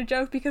just made a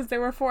joke because there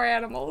were 4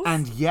 animals.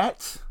 And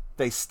yet,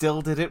 they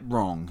still did it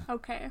wrong.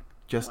 Okay.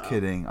 Just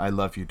kidding. I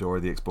love you, Dora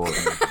the Explorer.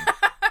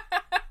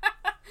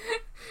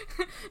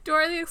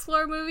 Dora the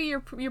Explorer movie,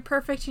 you're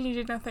perfect and you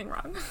did nothing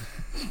wrong.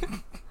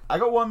 I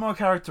got one more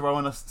character I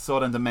want to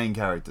sort into main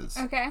characters.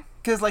 Okay.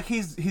 Because,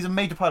 he's a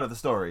major part of the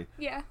story.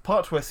 Yeah.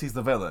 Plot twist, he's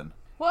the villain.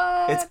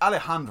 What? It's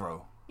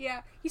Alejandro.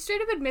 Yeah. He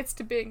straight up admits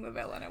to being the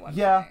villain at one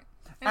point.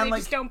 And they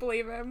just don't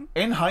believe him.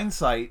 In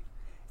hindsight,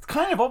 it's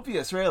kind of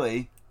obvious,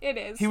 really. It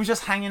is. He was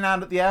just hanging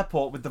out at the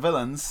airport with the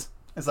villains.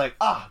 It's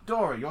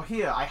Dora, you're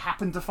here. I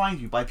happened to find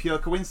you by pure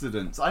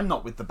coincidence. I'm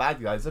not with the bad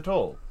guys at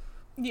all.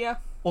 Yeah.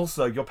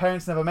 Also, your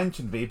parents never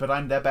mentioned me, but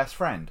I'm their best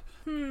friend.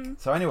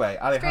 So anyway,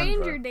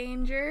 Alejandro. Stranger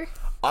danger.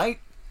 I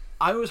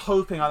was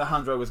hoping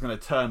Alejandro was going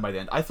to turn by the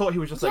end. I thought he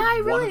was just one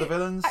of the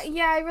villains.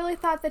 I really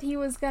thought that he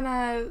was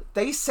gonna...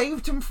 They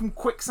saved him from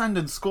quicksand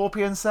and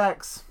scorpion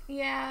sex.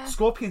 Yeah.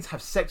 Scorpions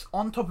have sex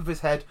on top of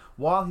his head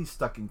while he's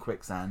stuck in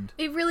quicksand.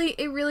 It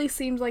really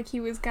seemed like he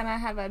was gonna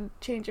have a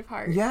change of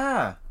heart.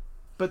 Yeah.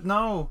 But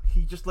no,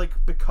 he just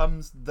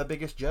becomes the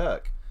biggest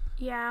jerk.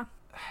 Yeah.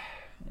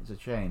 It's a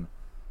shame.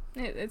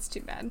 It's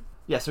too bad.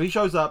 Yeah, so he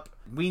shows up.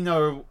 We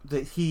know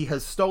that he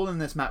has stolen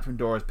this map from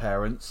Dora's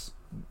parents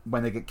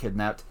when they get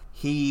kidnapped.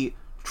 He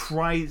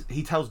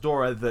tells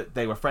Dora that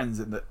they were friends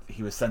and that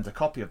he was sent a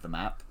copy of the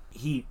map.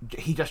 He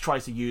just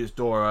tries to use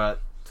Dora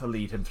to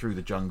lead him through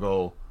the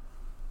jungle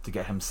to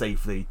get him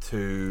safely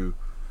to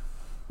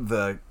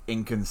the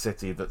Incan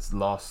city that's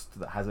lost,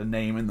 that has a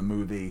name in the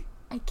movie.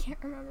 I can't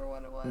remember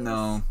what it was.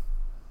 No.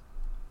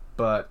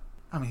 But,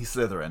 he's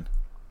Slytherin.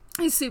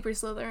 He's super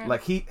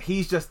Slytherin.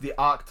 He's just the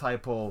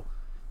archetypal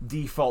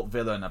default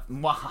villain of,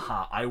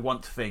 mwahaha, I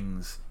want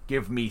things,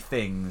 give me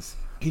things.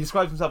 He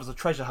describes himself as a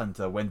treasure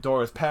hunter when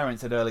Dora's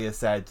parents had earlier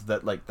said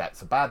that,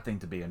 that's a bad thing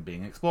to be and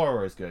being an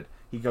explorer is good.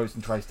 He goes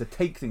and tries to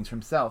take things for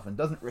himself and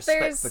doesn't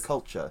respect the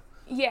culture.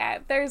 Yeah,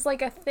 there's,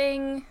 a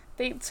thing...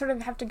 They sort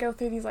of have to go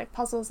through these,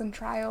 puzzles and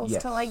trials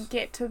to,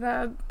 get to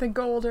the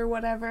gold or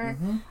whatever.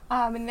 Mm-hmm.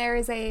 And there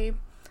is a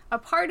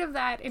part of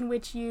that in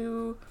which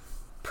you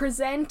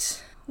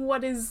present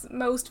what is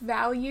most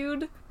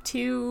valued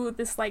to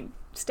this,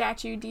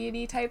 statue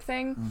deity type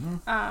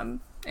thing,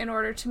 in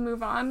order to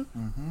move on.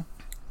 Mm-hmm.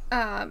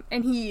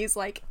 And he is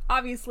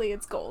obviously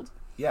it's gold.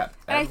 Yeah,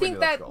 and I think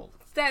that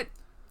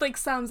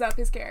sums up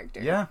his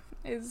character. Yeah,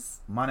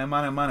 is money.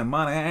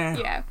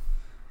 Yeah,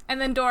 and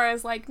then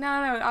Dora's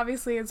no,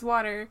 obviously it's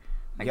water,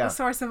 the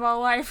source of all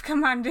life.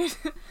 Come on, dude.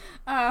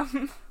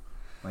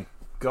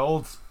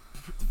 Gold's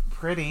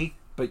pretty,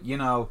 but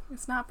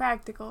it's not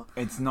practical.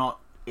 It's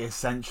not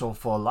essential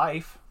for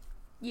life.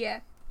 Yeah.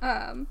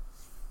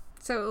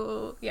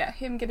 So, yeah,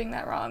 him getting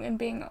that wrong and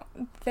being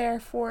there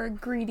for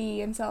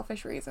greedy and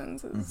selfish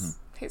reasons is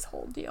his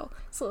whole deal.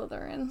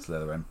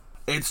 Slytherin.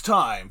 It's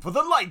time for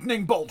the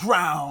lightning bolt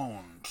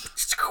round!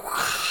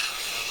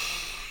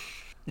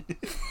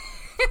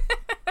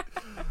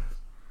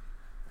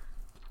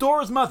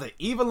 Dora's mother,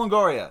 Eva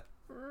Longoria.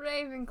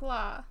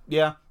 Ravenclaw.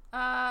 Yeah.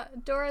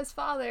 Dora's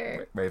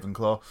father.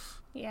 Ravenclaw.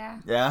 Yeah.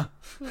 Yeah.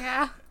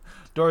 Yeah.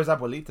 Dora's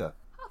abuelita.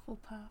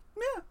 Hufflepuff.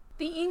 Yeah.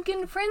 The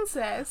Incan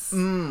princess.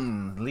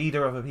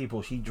 Leader of a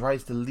people. She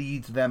tries to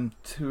lead them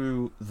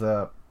to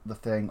the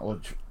thing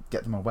or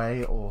get them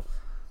away, or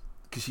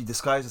because she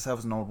disguised herself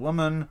as an old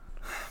woman.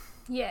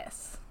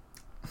 Yes.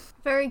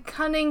 Very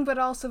cunning, but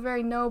also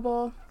very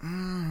noble.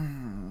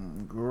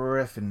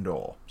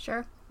 Gryffindor.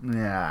 Sure.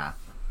 Yeah.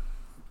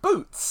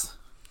 Boots.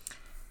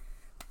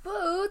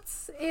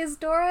 Boots is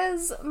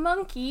Dora's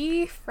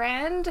monkey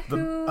friend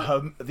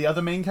The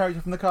other main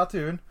character from the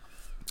cartoon.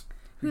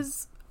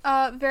 who's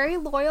very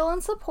loyal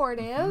and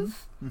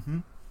supportive.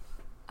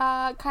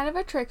 Kind of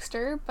a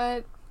trickster,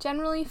 but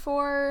generally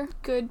for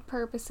good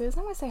purposes.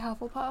 I'm gonna say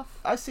Hufflepuff.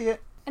 I see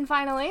it. And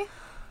finally,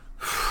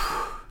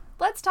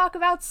 let's talk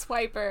about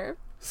Swiper.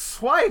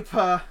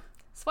 Swiper!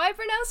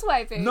 Swiper, no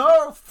swiping.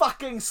 No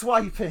fucking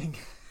swiping!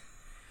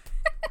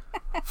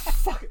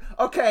 Fuck.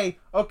 Okay.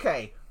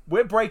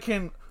 We're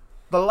breaking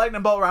the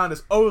lightning bolt round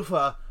is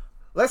over.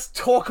 Let's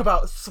talk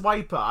about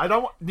Swiper. I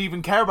don't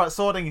even care about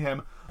sorting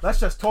him. Let's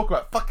just talk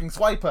about fucking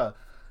Swiper.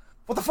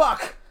 What the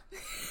fuck?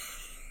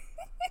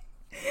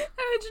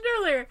 I mentioned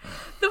earlier,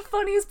 the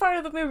funniest part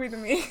of the movie to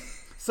me.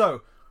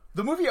 So,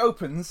 the movie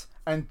opens,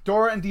 and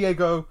Dora and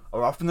Diego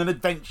are off on an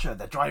adventure.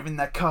 They're driving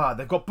their car.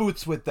 They've got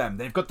Boots with them.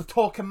 They've got the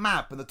talking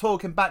map and the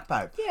talking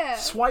backpack. Yeah.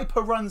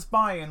 Swiper runs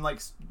by and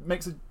like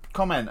makes a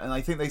comment, and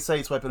I think they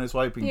say Swiper no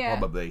swiping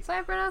probably.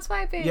 Swiper, no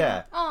swiping.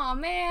 Yeah. Aw,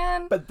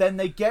 man. But then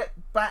they get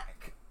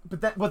back. But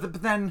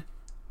then,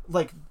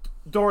 like,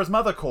 Dora's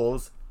mother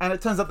calls, and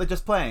it turns out they're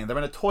just playing. They're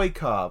in a toy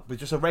car with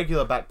just a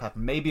regular backpack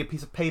and maybe a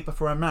piece of paper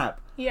for a map.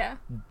 Yeah.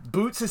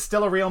 Boots is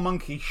still a real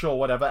monkey, sure,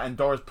 whatever, and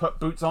Dora's put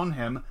Boots on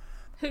him.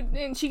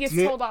 And she gets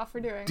told off for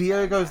doing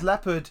Diego's so,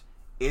 leopard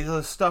is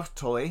a stuffed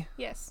toy.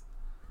 Yes.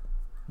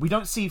 We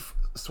don't see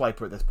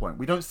Swiper at this point.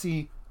 We don't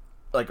see,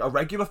 like, a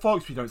regular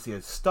fox. We don't see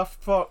a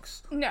stuffed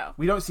fox. No.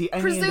 We don't see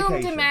any Presumed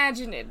indication.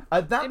 imagined.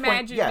 At that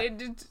point, yeah.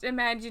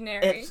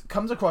 Imaginary. It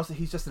comes across that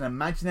he's just an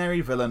imaginary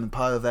villain and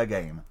part of their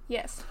game.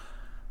 Yes.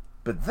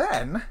 But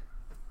then,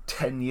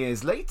 10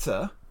 years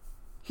later,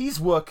 he's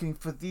working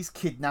for these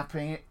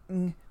kidnapping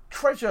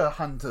treasure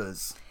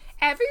hunters.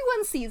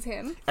 Everyone sees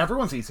him.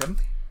 Everyone sees him.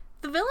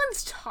 The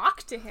villains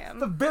talk to him.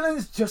 The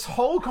villains just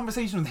hold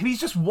conversation with him.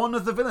 He's just one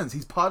of the villains.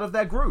 He's part of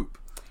their group.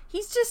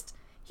 He's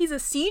a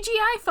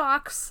CGI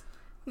fox.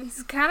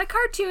 He's kind of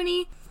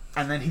cartoony.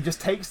 And then he just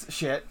takes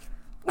shit,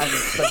 and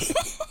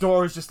like,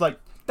 Dora's just like,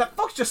 that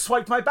fox just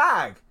swiped my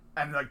bag!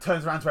 And like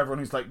turns around to everyone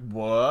who's like,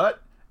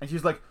 what? And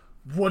she's like,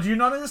 what do you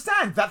not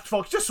understand? That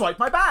fox just swiped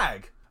my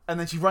bag! And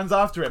then she runs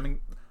after him and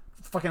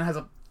fucking has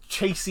a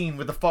chase scene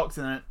with the fox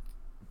in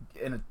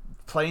a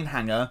plane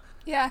hangar.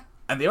 Yeah.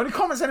 And the only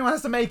comments anyone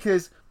has to make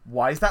is,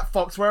 why is that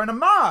fox wearing a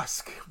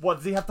mask? What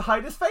does he have to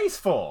hide his face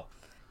for?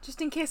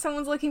 Just in case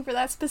someone's looking for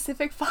that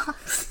specific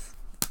fox.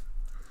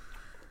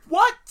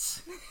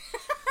 What?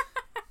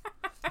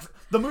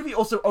 The movie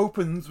also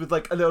opens with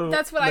like a little.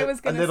 That's what I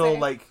was gonna say. A little say.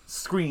 like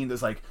screen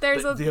that's like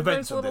There's the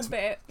events a of little this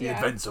bit. the Yeah.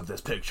 events of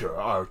this picture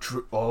are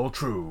all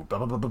true. Blah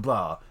blah blah blah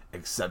blah.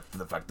 Except for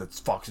the fact that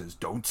foxes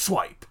don't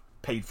swipe.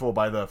 Paid for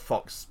by the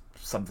Fox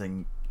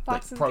something.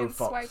 Foxes like, pro against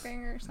Fox.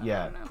 swiping or something.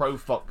 Yeah, pro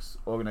Fox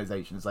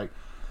organization. It's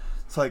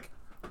like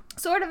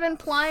sort of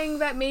implying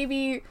that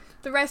maybe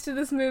the rest of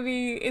this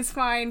movie is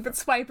fine, but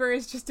Swiper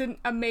is just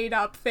a made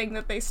up thing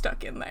that they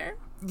stuck in there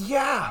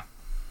yeah.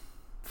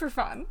 for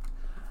fun.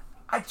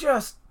 I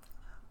just.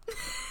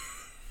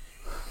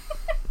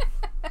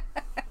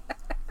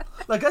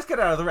 Like, let's get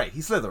out of the way.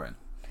 He's Slytherin.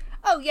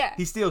 Oh yeah.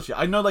 He steals shit.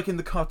 I know, like, in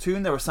the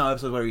cartoon, there were some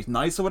episodes where he's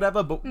nice or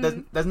whatever, but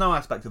there's no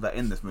aspect of that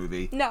in this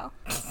movie. No.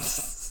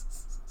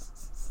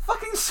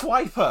 Fucking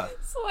Swiper!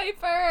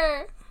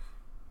 Swiper!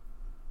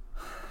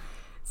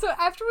 So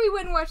after we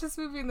went and watched this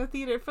movie in the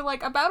theater, for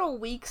like about a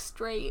week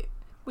straight,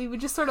 we would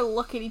just sort of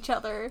look at each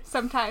other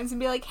sometimes and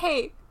be like,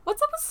 hey,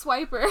 what's up with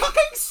Swiper?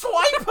 Fucking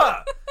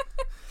Swiper!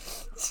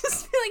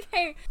 Just be like,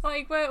 hey,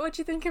 like, what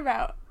you think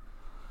about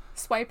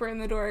Swiper in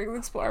the Dora the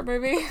Explorer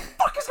movie?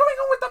 What is going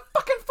on with the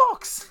fucking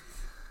fox?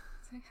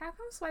 It's like, how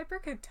come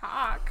Swiper could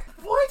talk?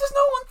 Why does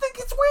no one think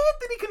it's weird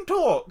that he can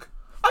talk?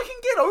 I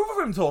can get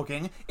over him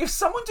talking if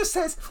someone just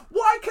says,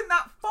 why can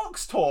that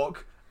fox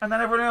talk? And then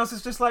everyone else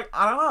is just like,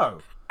 I don't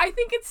know. I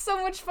think it's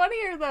so much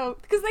funnier though,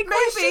 because they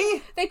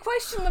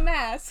question the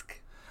mask.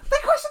 They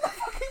question the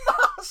fucking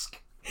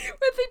mask!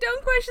 But they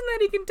don't question that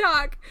he can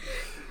talk.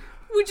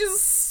 Which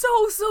is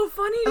so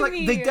funny to And,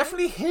 me. they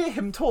definitely hear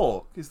him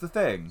talk, is the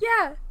thing.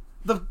 Yeah.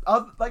 Like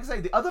I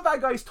say, the other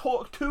bad guys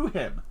talk to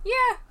him.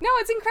 Yeah. No,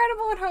 it's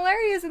incredible and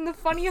hilarious and the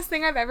funniest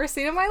thing I've ever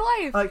seen in my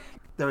life. Like,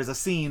 there is a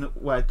scene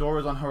where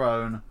Dora's on her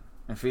own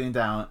and feeling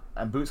down,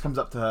 and Boots comes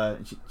up to her,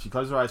 and she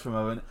closes her eyes for a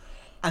moment,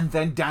 and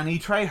then Danny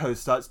Trejo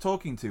starts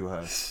talking to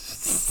her.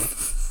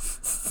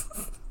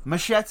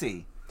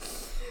 Machete.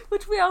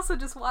 Which we also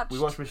just watched. We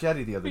watched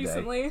Machete the other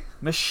recently. day.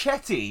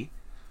 Machete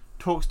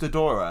talks to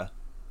Dora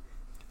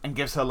and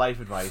gives her life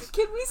advice.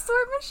 Can we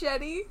sort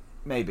Machete?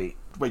 Maybe.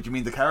 Wait, do you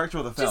mean the character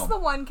or the film? Just the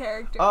one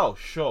character. Oh,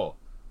 sure.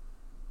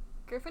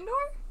 Gryffindor?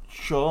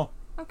 Sure.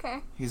 Okay.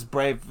 He's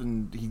brave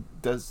and he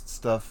does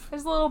stuff.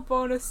 There's a little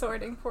bonus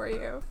sorting for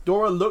you.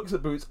 Dora looks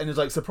at Boots and is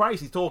like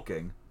surprised he's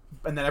talking.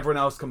 And then everyone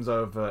else comes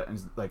over and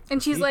is like...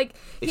 And she's like,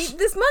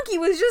 this monkey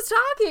was just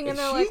talking. And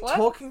they're like, what? Is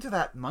she talking to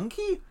that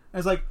monkey? And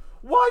it's like,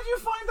 why do you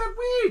find that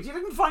weird? You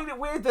didn't find it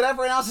weird that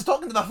everyone else is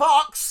talking to the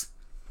fox?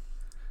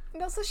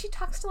 And also she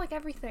talks to like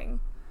everything.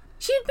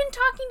 She had been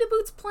talking to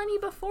Boots plenty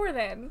before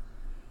then.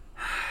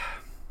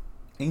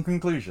 In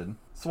conclusion,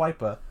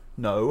 Swiper,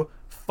 no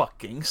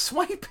fucking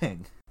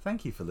swiping.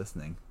 Thank you for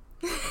listening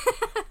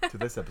to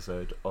this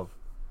episode of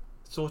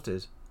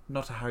Sorted,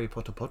 Not a Harry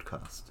Potter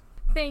Podcast.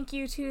 Thank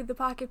you to the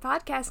Pocket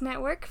Podcast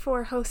Network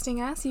for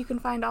hosting us. You can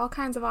find all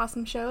kinds of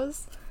awesome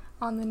shows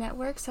on the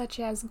network, such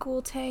as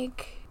Ghoul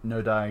Tank,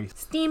 No Dice,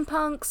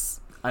 Steampunks.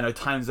 I know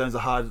Time Zones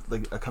are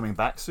coming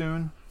back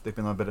soon. They've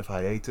been on a bit of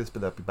hiatus,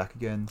 but they'll be back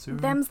again soon.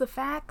 Them's the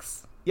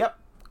Facts. Yep.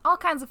 All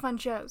kinds of fun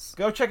shows.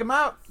 Go check them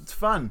out. It's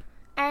fun.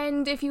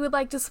 And if you would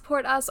like to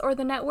support us or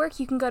the network,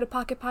 you can go to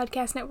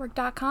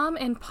pocketpodcastnetwork.com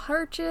and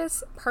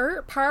purchase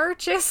a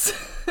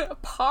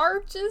pocket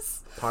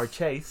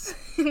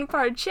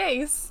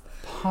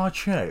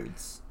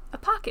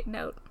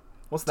note.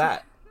 What's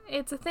that?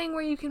 It's a thing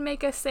where you can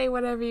make us say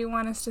whatever you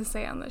want us to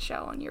say on the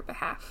show on your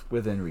behalf.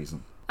 Within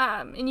reason.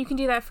 And you can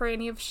do that for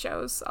any of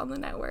shows on the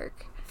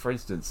network. For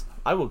instance,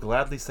 I will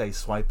gladly say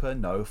Swiper,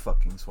 no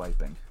fucking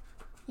swiping.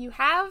 You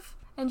have,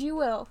 and you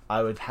will.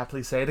 I would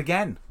happily say it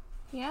again.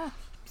 Yeah.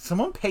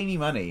 Someone pay me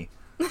money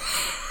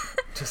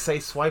to say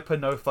Swiper,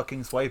 no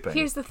fucking swiping.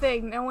 Here's the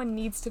thing, no one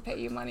needs to pay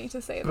you money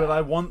to say that. But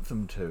I want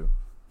them to.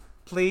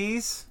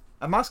 Please?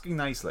 I'm asking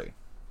nicely.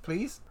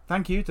 Please?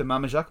 Thank you to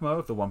Mama Jacquemo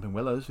of the Whomping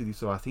Willows for the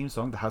use of our theme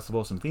song, the House of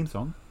Awesome theme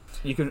song.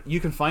 You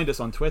can find us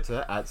on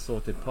Twitter at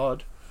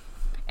SortedPod.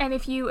 And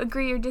if you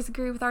agree or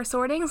disagree with our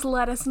sortings,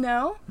 let us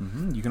know.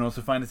 You can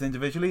also find us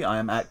individually. I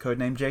am at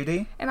Codename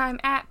JD. And I'm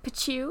at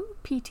Pachew,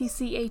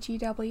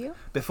 P-T-C-H-E-W.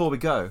 Before we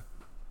go,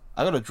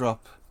 I gotta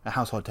drop a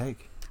house hot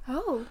take.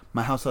 Oh.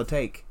 My house hot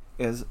take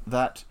is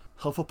that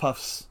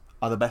Hufflepuffs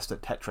are the best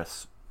at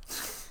Tetris.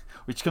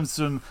 Which comes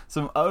from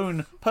some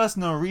own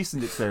personal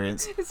recent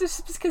experience. Is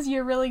this just because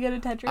you're really good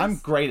at Tetris? I'm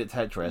great at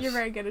Tetris. You're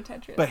very good at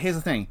Tetris. But here's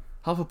the thing.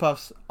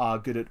 Hufflepuffs are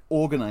good at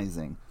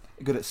organising,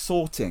 good at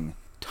sorting,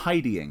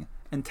 tidying,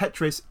 and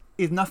Tetris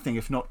is nothing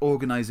if not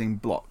organising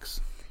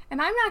blocks.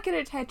 And I'm not good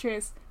at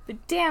Tetris,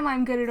 but damn,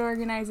 I'm good at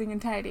organising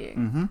and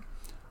tidying.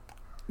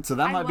 So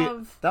that might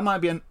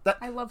be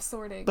I love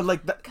sorting. But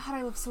like that. God,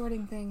 I love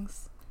sorting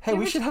things. Hey,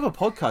 we should have a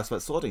podcast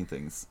about sorting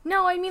things.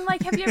 No, I mean,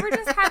 like, have you ever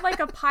just had like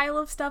a pile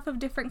of stuff of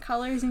different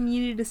colors and you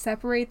needed to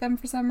separate them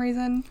for some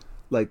reason?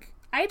 Like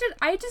I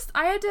had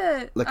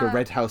to like a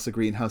red house, a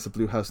green house, a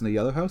blue house, and a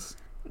yellow house?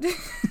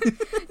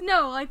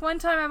 No, like one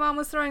time my mom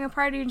was throwing a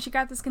party and she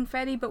got this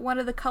confetti, but one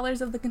of the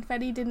colors of the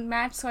confetti didn't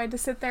match, so I had to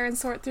sit there and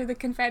sort through the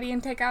confetti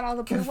and take out all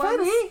the blue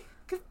ones.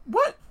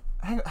 What?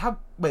 How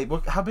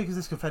big is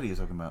this confetti you're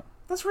talking about?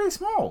 That's really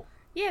small.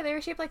 Yeah, they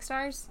were shaped like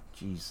stars.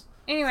 Jeez.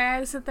 Anyway, I had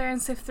to sit there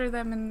and sift through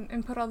them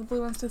and put all the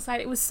blue ones to the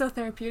side. It was so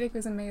therapeutic. It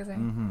was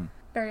amazing.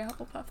 Very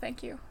Hufflepuff.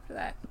 Thank you for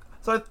that.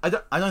 So I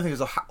don't think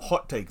it's a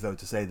hot take, though,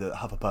 to say that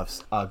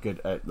Hufflepuffs are good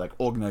at, like,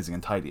 organising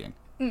and tidying.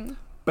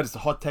 But it's a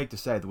hot take to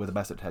say that we're the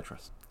best at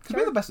Tetris. Because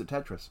we're the best at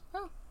Tetris.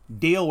 Oh.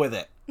 Deal with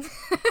it.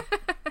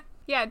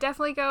 Yeah,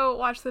 definitely go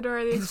watch the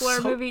Dora the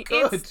Explorer movie.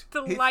 Good. It's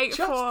delightful. It's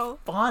just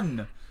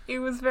fun. It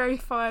was very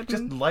fun.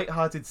 Just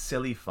lighthearted,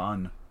 silly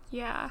fun.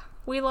 Yeah.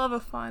 We love a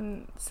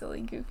fun,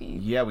 silly, goofy.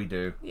 Yeah, we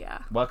do.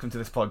 Yeah. Welcome to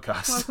this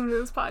podcast. Welcome to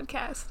this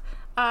podcast.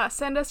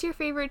 Send us your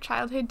favorite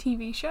childhood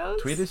TV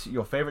shows. Tweet us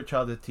your favorite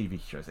childhood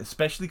TV shows,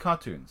 especially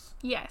cartoons.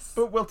 Yes.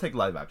 But we'll take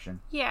live action.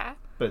 Yeah.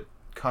 But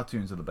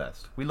cartoons are the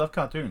best. We love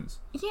cartoons.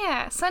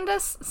 Yeah. Send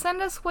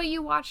us what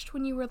you watched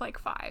when you were like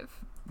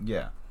 5.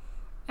 Yeah.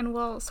 And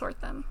we'll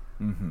sort them.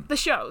 The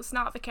shows,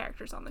 not the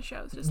characters on the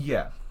shows. Just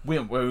yeah.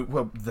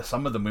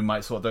 Some of them we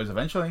might sort those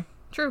eventually.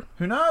 True.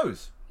 Who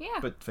knows? Yeah.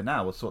 But for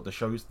now, we'll sort the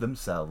shows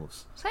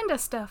themselves. Send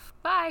us stuff.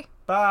 Bye.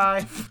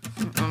 Bye.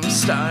 I'm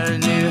starting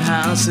a new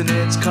house and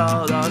it's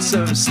called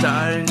Awesome.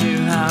 Starting a new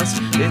house,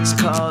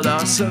 it's called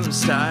Awesome.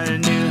 Starting a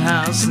new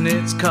house and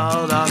it's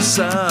called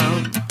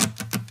Awesome.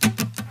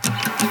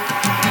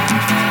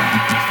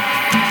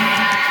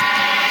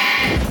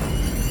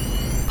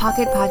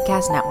 Pocket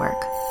Podcast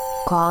Network.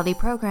 Quality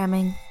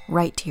programming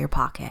right to your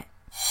pocket.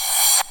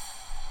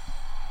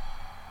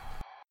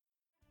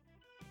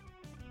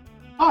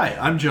 Hi,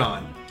 I'm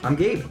John. I'm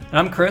Gabe.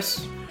 I'm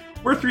Chris.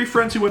 We're 3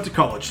 friends who went to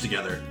college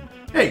together.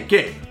 Hey,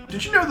 Gabe,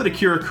 did you know that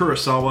Akira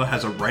Kurosawa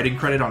has a writing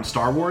credit on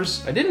Star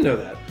Wars? I didn't know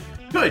that.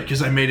 Good,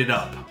 because I made it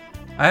up.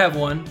 I have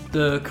one.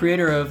 The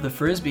creator of the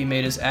Frisbee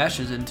made his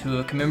ashes into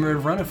a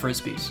commemorative run of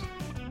Frisbees.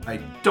 I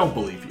don't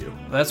believe you.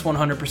 That's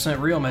 100%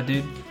 real, my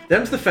dude.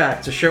 Them's the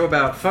Facts, a show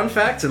about fun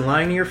facts and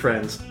lying to your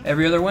friends.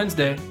 Every other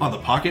Wednesday. On the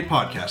Pocket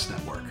Podcast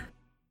Network.